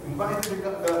 He invited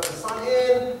the son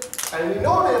in, and we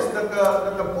noticed that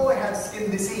the boy had skin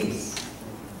disease.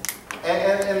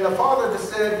 And the father just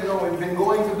said, you know, we've been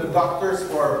going to the doctors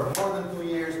for more than 2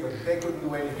 years, but they couldn't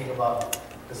do anything about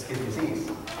the skin disease.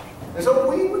 And so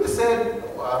we would have said,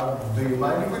 well, do you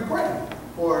mind if we pray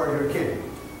for your kid?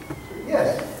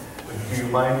 Yes. Do you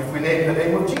mind if we name the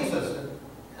name of Jesus?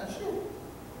 Yeah, sure.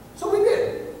 So we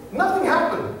did. Nothing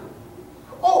happened.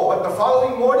 Oh, but the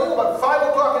following morning, about 5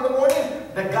 o'clock in the morning,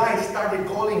 the guy started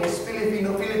calling his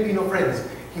Filipino friends.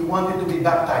 He wanted to be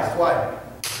baptized. Why?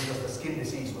 Because the skin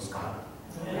disease was gone.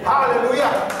 Yeah.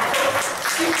 Hallelujah!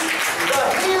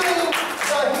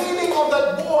 The healing of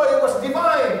that boy was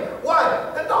divine.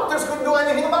 Why? The doctors couldn't do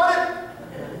anything about it.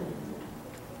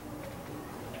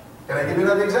 Can I give you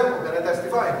another the example. Can I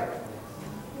testify?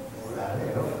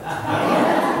 You know.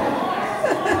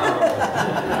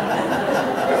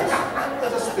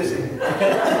 Just busy.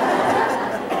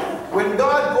 When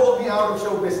God called me out of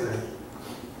show business,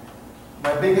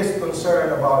 my biggest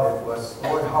concern about it was,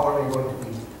 Lord, how are we going to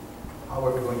eat? How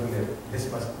are we going to live? This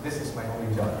is my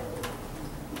only job.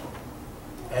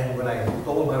 And when I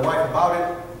told my wife about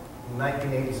it, in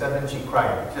 1987, she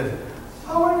cried. She said,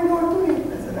 how are we going to eat?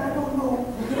 I said, I don't know.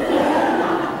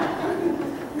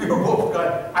 You're both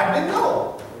God. I didn't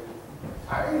know.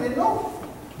 I didn't know.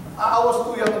 I was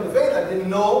too young in the faith. I didn't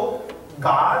know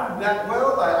God that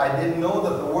well. I didn't know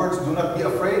that the words "do not be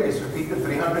afraid" is repeated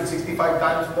 365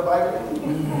 times in the Bible.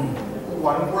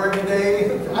 One word a day.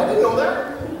 I didn't know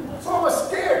that. So I was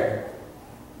scared.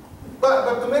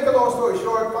 But to make a long story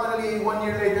short, finally, 1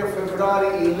 year later,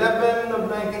 February 11 of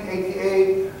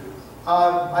 1988,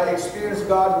 I experienced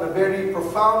God in a very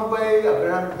profound way,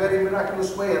 a very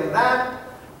miraculous way, and that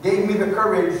gave me the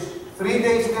courage 3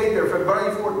 days later,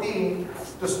 February 14,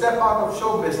 to step out of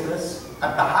show business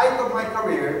at the height of my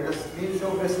career, just leave show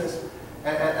business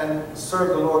and serve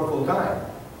the Lord full time.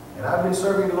 And I've been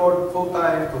serving the Lord full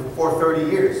time for 30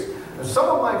 years. And some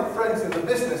of my friends in the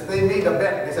business, they made a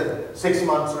bet. They said, 6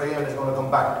 months, Ray An is going to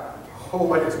come back. Oh,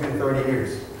 but it's been 30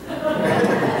 years.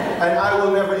 And I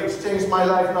will never exchange my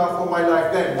life now for my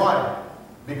life then. Why?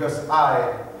 Because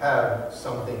I have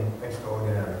something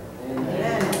extraordinary.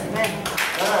 Amen.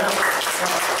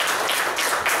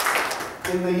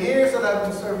 In the years that I've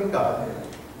been serving God,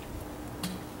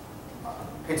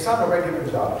 it's not a regular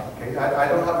job. Okay? I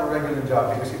don't have a regular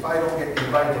job because if I don't get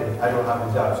invited, I don't have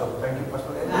a job. So thank you,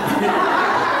 Pastor Ed.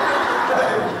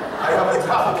 I have a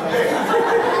job today.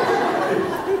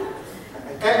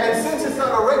 and since it's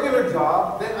not a regular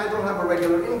job, then I don't have a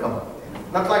regular income.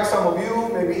 Not like some of you,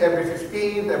 maybe every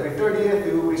 15th, every 30th,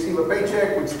 you receive a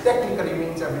paycheck, which technically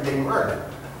means every day you earn.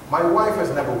 My wife has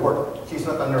never worked. She's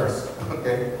not a nurse,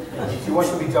 okay? She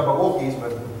wants to be Jabberwockies,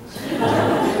 but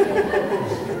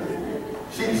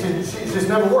she's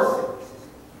never worked.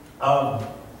 I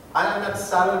am not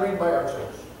salaried by our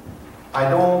church. I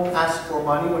don't ask for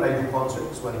money when I do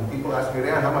concerts. When people ask me,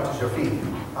 Ray An, how much is your fee?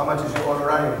 How much is your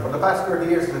honorarium? For the past 30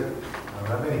 years, I don't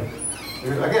have any.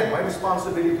 Because again, my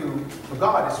responsibility to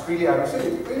God is freely I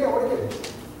receive. Freely I want to give.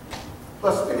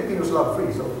 Plus, Filipinos love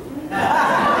free, so.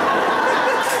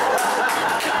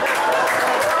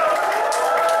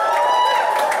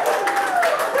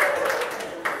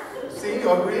 See, you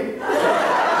agree?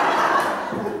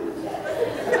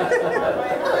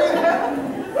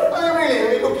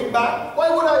 Looking back, why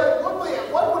would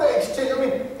I exchange? I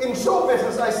mean, in show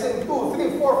business, I sing 2,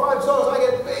 3, 4, 5 songs, I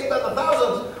get paid by the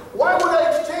thousands. Why would I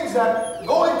exchange that?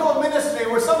 Go into a ministry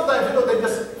where sometimes, you know, they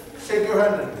just shake your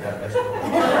hand and, yeah, that's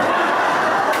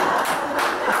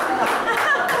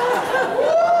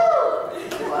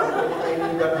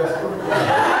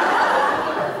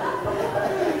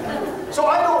So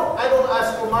I don't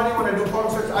ask for money when I do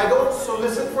concerts. I don't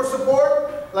solicit for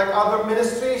support like other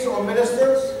ministries or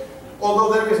ministers.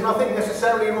 Although there is nothing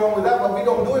necessarily wrong with that, but we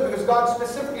don't do it because God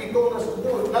specifically told us to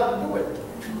do it, not to do it.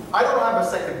 I don't have a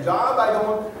second job. I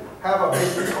don't have a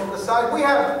business on the side. We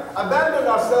have abandoned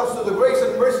ourselves to the grace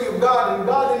and mercy of God, and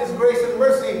God in His grace and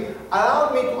mercy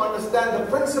allowed me to understand the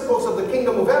principles of the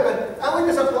kingdom of heaven, and we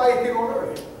just apply it here on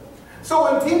earth. So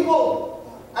when people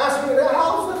ask me,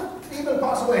 how is that even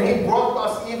possible? And He brought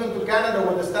us even to Canada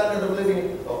with the standard of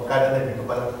living. Oh, Canada, dito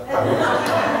pala.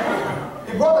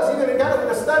 He brought us even to Canada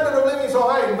with the standard of living so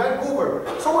high in Vancouver.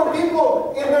 So when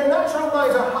people, in their natural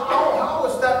minds, how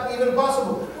is that even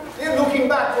possible? In looking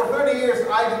back for 30 years,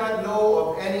 I do not know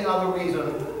of any other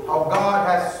reason how God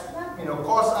has,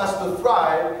 caused us to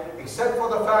thrive, except for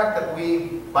the fact that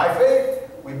we, by faith,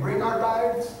 we bring our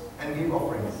tithes and give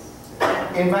offerings.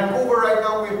 In Vancouver right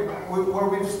now, where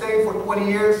we've stayed for 20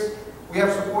 years, we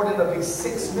have supported at least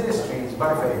 6 ministries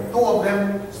by faith. 2 of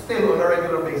them still on a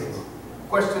regular basis.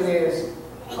 Question is,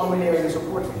 how many are you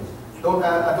supporting? Don't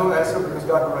answer because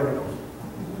God already knows.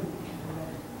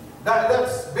 That's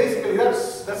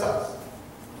us.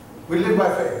 We live by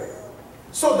faith.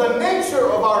 So the nature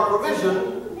of our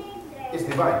provision is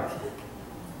divine.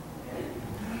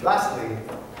 Lastly,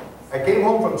 I came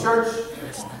home from church,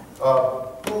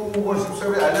 2 worship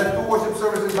services. I led 2 worship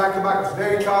services back to back. I was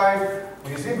very tired.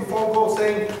 We received a phone call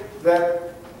saying that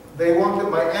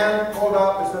my aunt called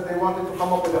up and said they wanted to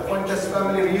come up with a Fuentes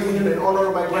family reunion in honor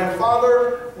of my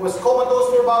grandfather, who was comatose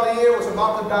for about a year, was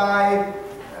about to die.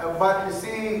 But you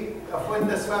see, a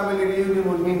Fuentes family reunion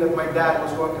would mean that my dad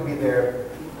was going to be there,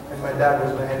 and my dad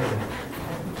was my enemy.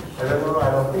 I said, no, I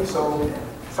don't think so.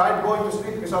 Tried going to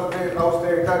sleep because I was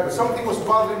very tired, but something was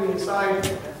bothering me inside.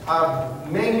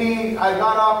 Mainly, I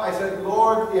got up, I said,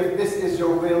 Lord, if this is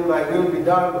your will, thy will be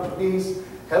done, but please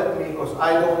help me because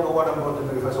I don't know what I'm going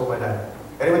to do if I saw my dad.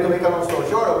 Anyway, to make a long story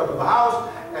short, I went to the house,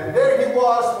 and there he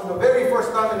was, for the very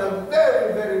first time in a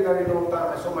very, very, very long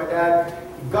time, I saw my dad.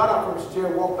 He got up from his chair,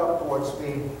 walked up towards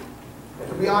me. And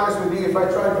to be honest with you, if I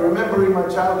tried to remember in my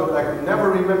childhood, I could never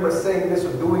remember saying this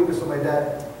or doing this to my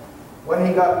dad. When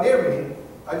he got near me,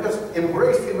 I just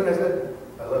embraced him and I said,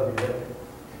 I love you, Dad.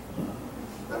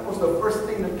 That was the first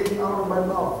thing that came out of my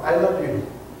mouth. I love you.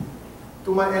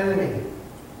 To my enemy.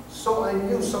 So I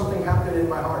knew something happened in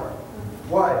my heart.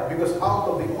 Why? Because out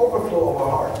of the overflow of our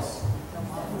hearts,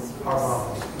 our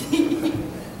mouths.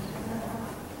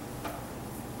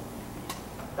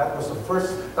 That was the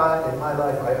first time in my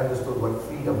life I understood what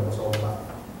freedom was all about.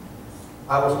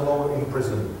 I was no longer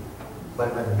imprisoned by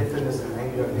my bitterness and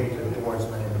anger and hatred towards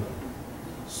my enemy.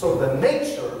 So the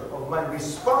nature of my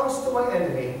response to my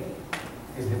enemy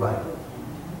is divine.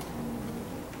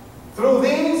 Through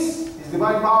these, His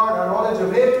divine power and our knowledge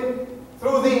of Him,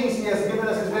 through these He has given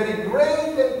us His very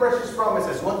great and precious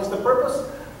promises. What is the purpose?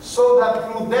 So that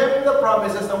through them the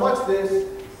promises, now watch this,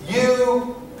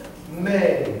 you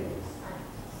may.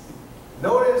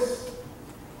 Notice,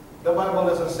 the Bible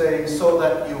doesn't say, so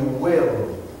that you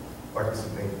will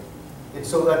participate. It's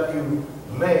so that you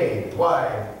may.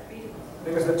 Why?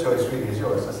 Because the choice really is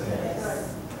yours, isn't it?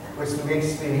 Which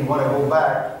makes me want to go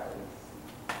back.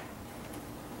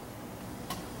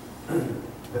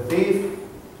 The thief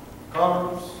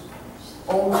comes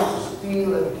only to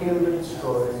steal and kill and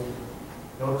destroy.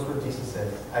 Notice what Jesus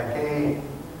says. I came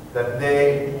that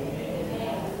they...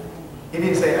 He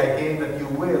didn't say, I came that you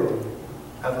will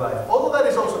have life. Although that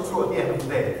is also true at the end of the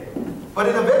day. But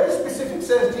in a very specific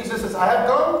sense, Jesus says, I have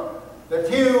come that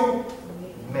you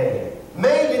may.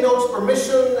 May denotes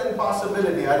permission and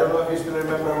possibility. I don't know if you still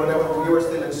remember whenever you were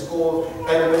still in school,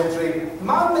 elementary.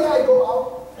 Mom, may I go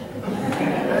out?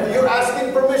 And you're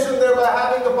asking permission there by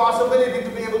having the possibility to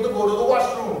be able to go to the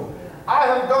washroom. I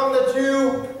have come that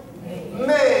you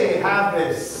may have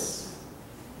this.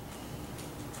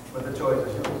 But the choice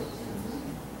is yours.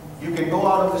 You can go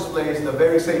out of this place the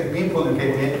very same people you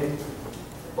came in,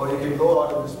 or you can go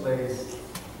out of this place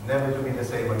never to be the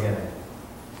same again.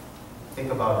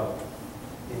 Think about it.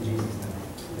 In Jesus'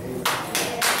 name.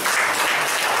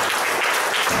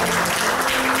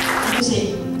 You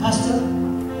see, Pastor,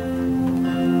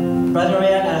 Brother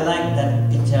Ray An, I like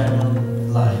that eternal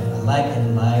life. I like a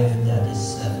life that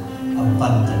is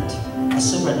abundant, a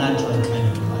supernatural kind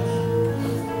of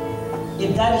life.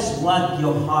 If that is what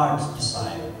your heart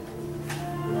desires,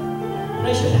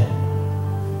 raise your hand.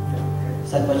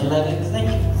 Is that what you like? Thank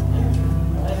you.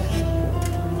 All right, thank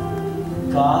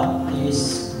you. God is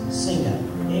single.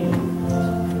 Amen.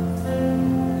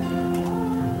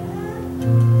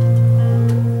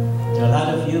 There are a lot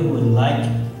of you who would like to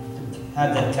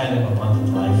have that kind of abundant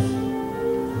life.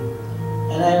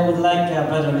 And I would like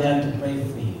Brother Ray An to pray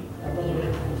for you. Brother Ray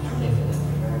An, pray for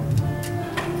them.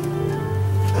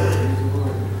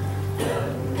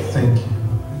 Thank you.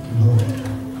 Lord.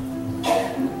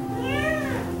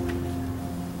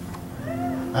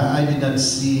 I did not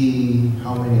see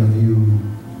how many of you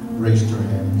raised your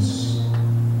hands.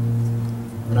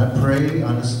 But I pray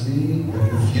honestly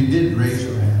that if you did raise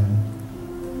your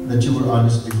hand, that you were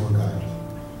honest before God.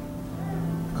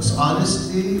 Because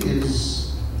honesty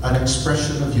is an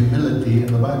expression of humility, and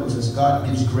the Bible says God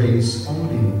gives grace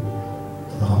only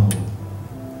to the humble.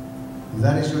 If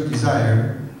that is your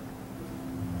desire,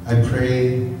 I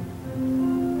pray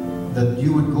that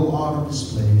you would go out of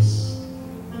this place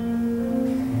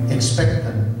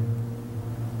expectant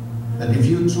that if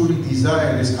you truly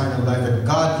desire this kind of life, that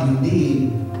God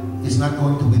indeed is not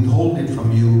going to withhold it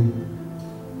from you,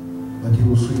 but He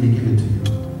will freely give it to you.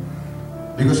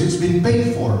 Because it's been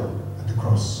paid for at the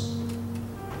cross.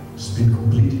 It's been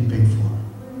completely paid for.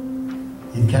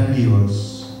 It can be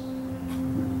yours.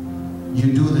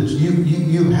 You do that.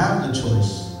 You have the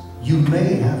choice. You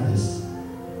may have this.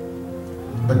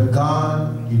 But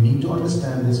God, you need to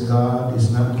understand this, God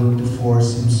is not going to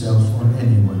force Himself on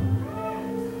anyone.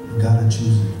 You gotta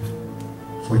choose it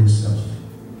for yourself.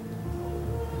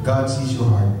 God sees your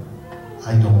heart.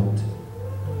 I don't.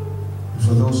 And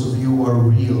for those of you who are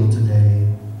real today,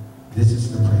 this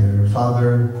is the prayer.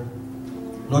 Father,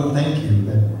 Lord, thank you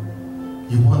that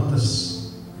you want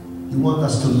us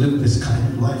to live this kind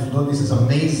of life. Lord, this is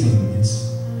amazing.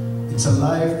 It's a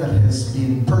life that has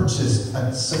been purchased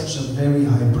at such a very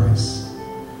high price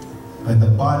by the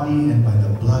body and by the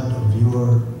blood of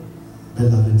your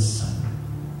beloved Son.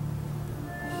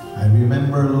 I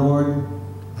remember, Lord,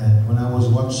 that when I was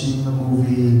watching the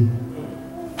movie,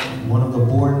 one of the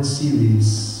Born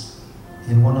series,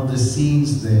 in one of the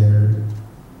scenes there,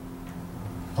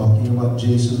 talking about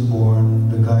Jason Bourne,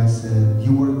 the guy said,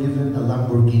 you were given a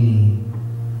Lamborghini,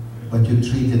 but you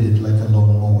treated it like a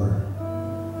lawnmower.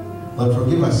 Lord,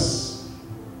 forgive us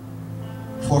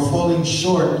for falling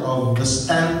short of the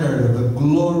standard, of the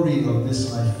glory of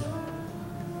this life.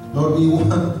 Lord, we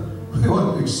want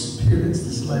to experience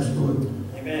this life, Lord.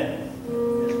 Amen.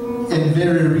 In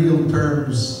very real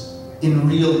terms, in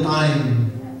real time.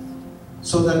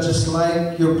 So that just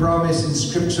like your promise in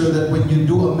Scripture that when you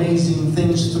do amazing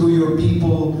things through your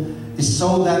people, is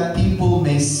so that people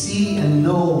may see and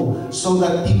know, so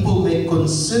that people may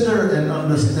consider and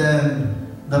understand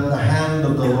that the hand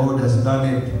of the Lord has done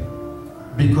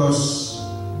it, because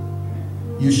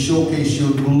you showcase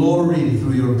your glory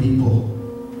through your people.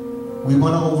 We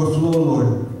want to overflow,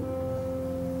 Lord,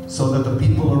 so that the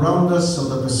people around us, so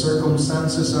that the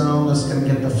circumstances around us can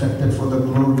get affected for the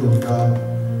glory of God,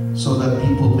 so that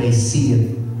people may see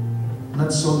it.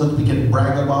 Not so that we can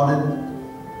brag about it.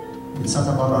 It's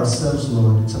not about ourselves,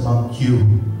 Lord. It's about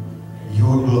you,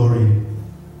 your glory.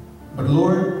 But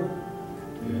Lord,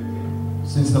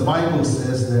 since the Bible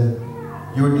says that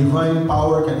your divine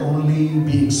power can only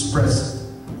be expressed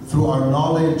through our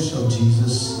knowledge of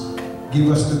Jesus, give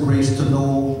us the grace to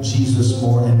know Jesus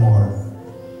more and more.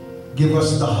 Give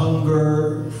us the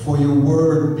hunger for your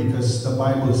word, because the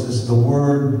Bible says the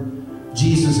word,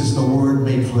 Jesus is the word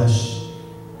made flesh.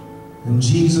 And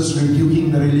Jesus,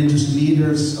 rebuking the religious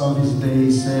leaders of his day,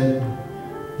 said,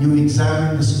 you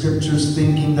examine the scriptures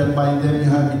thinking that by them you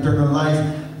have eternal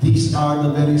life. These are the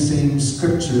very same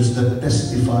scriptures that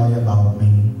testify about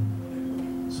me.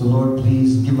 So Lord,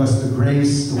 please give us the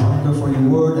grace to hunger for your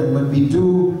word, and when we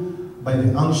do, by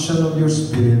the unction of your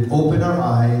Spirit, open our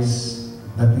eyes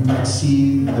that we might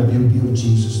see the beauty of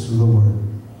Jesus through the word.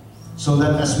 So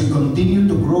that as we continue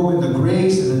to grow in the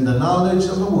grace and in the knowledge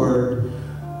of the word,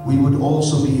 we would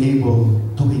also be able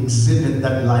to exhibit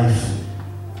that life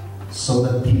so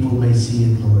that people may see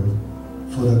it, Lord,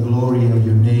 for the glory of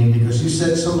your name. Because you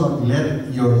said so, Lord,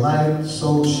 let your light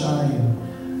so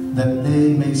shine that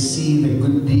they may see the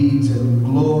good deeds and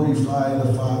glorify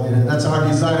the Father. And that's our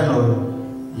desire,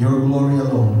 Lord, your glory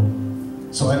alone.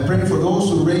 So I pray for those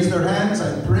who raise their hands,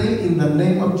 I pray in the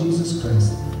name of Jesus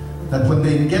Christ, that when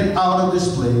they get out of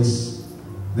this place,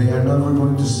 they are never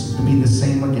going to be the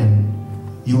same again.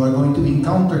 You are going to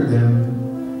encounter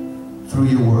them through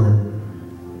your word,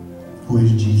 who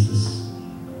is Jesus,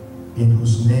 in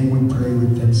whose name we pray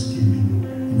with thanksgiving.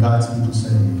 And God's people say,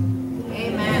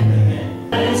 Amen. Amen.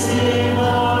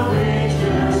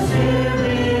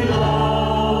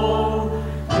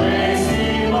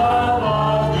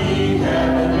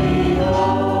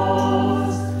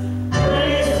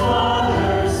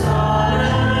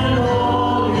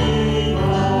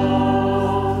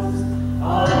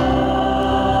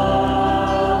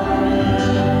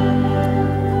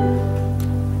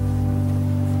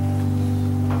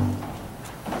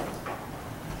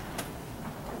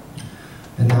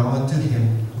 And now unto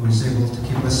him who is able to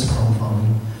keep us from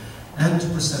falling, and to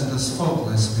present us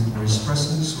faultless before his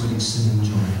presence with exceeding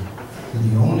joy. To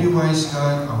the only wise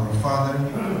God, our Father,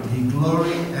 be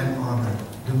glory and honor,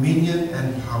 dominion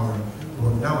and power,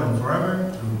 both now and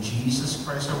forever, through Jesus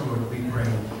Christ our Lord, we pray.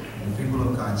 And the people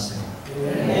of God say,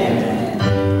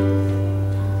 Amen.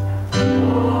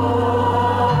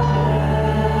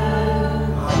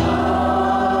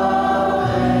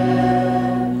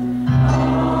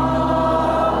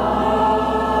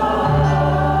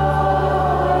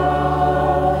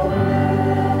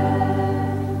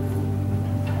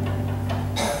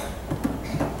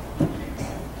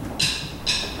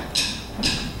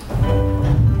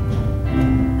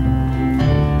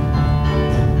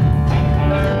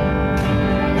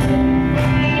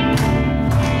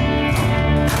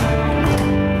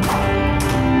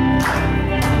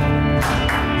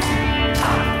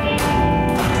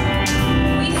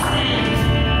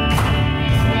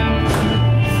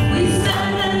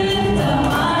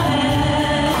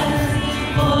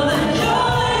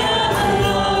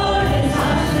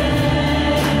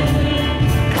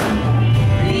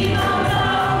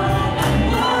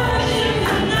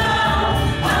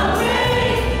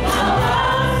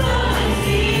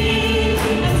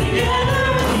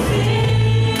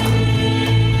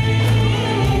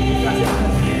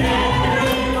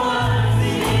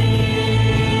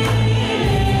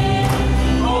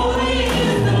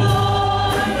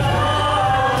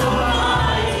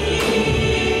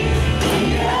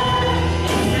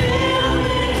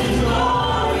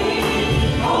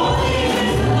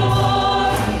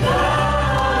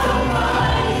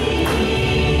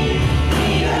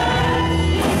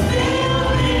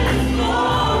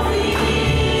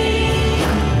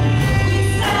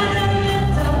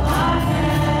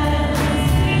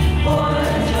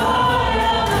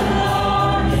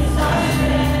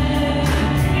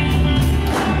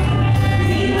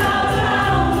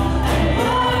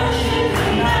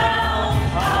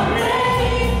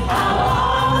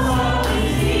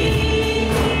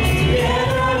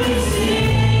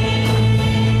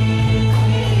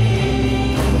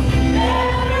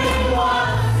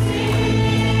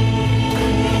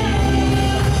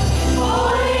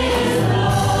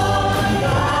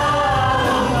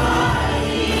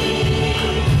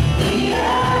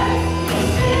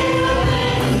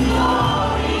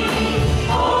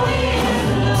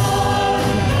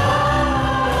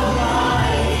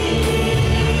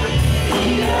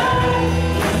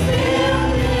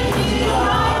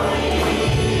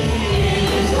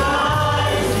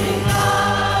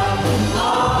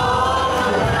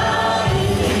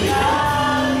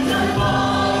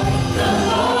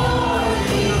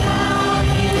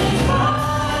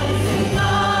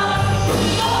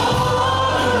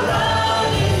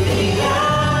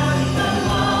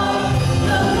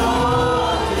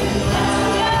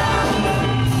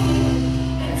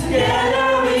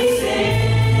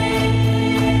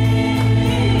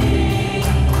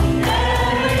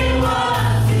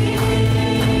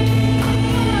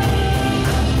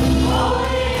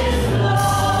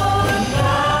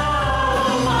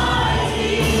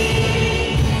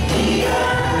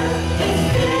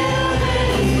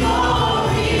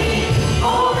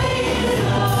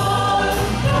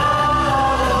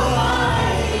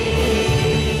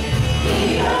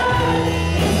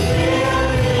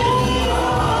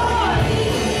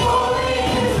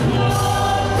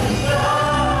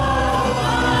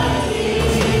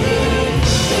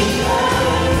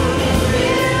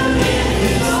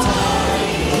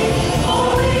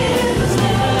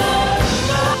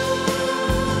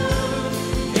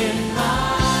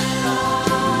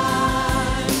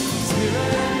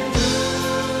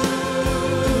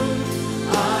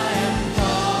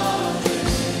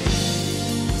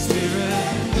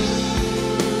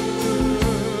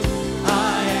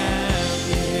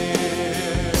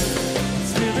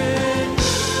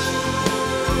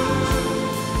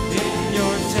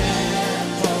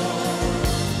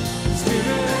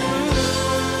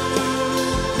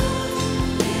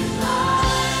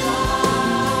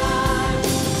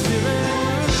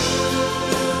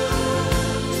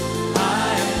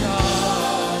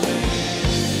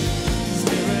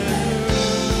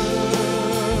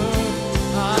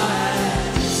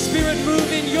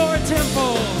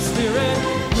 temple, Spirit.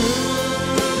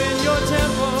 Move in your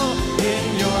temple,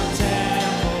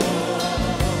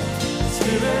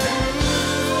 Spirit.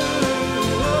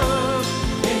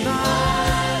 Move in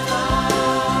my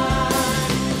life,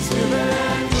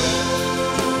 Spirit.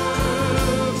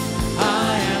 Move,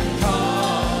 I am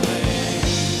calling,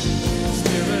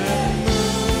 Spirit.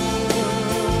 Move,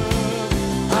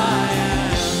 I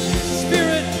am.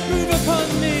 Spirit, move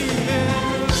upon me.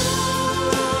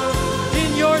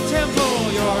 In your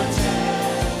temple,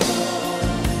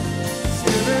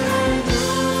 Spirit, move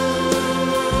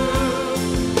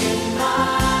in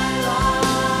my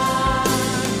life.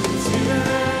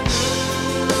 Spirit,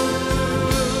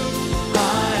 move, I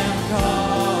am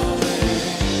calling.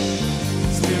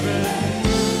 Spirit,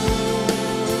 move,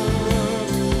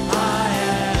 I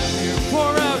am here.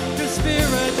 Pour out your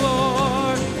Spirit,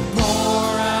 Lord.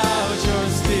 Pour out your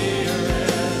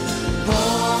Spirit.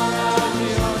 Pour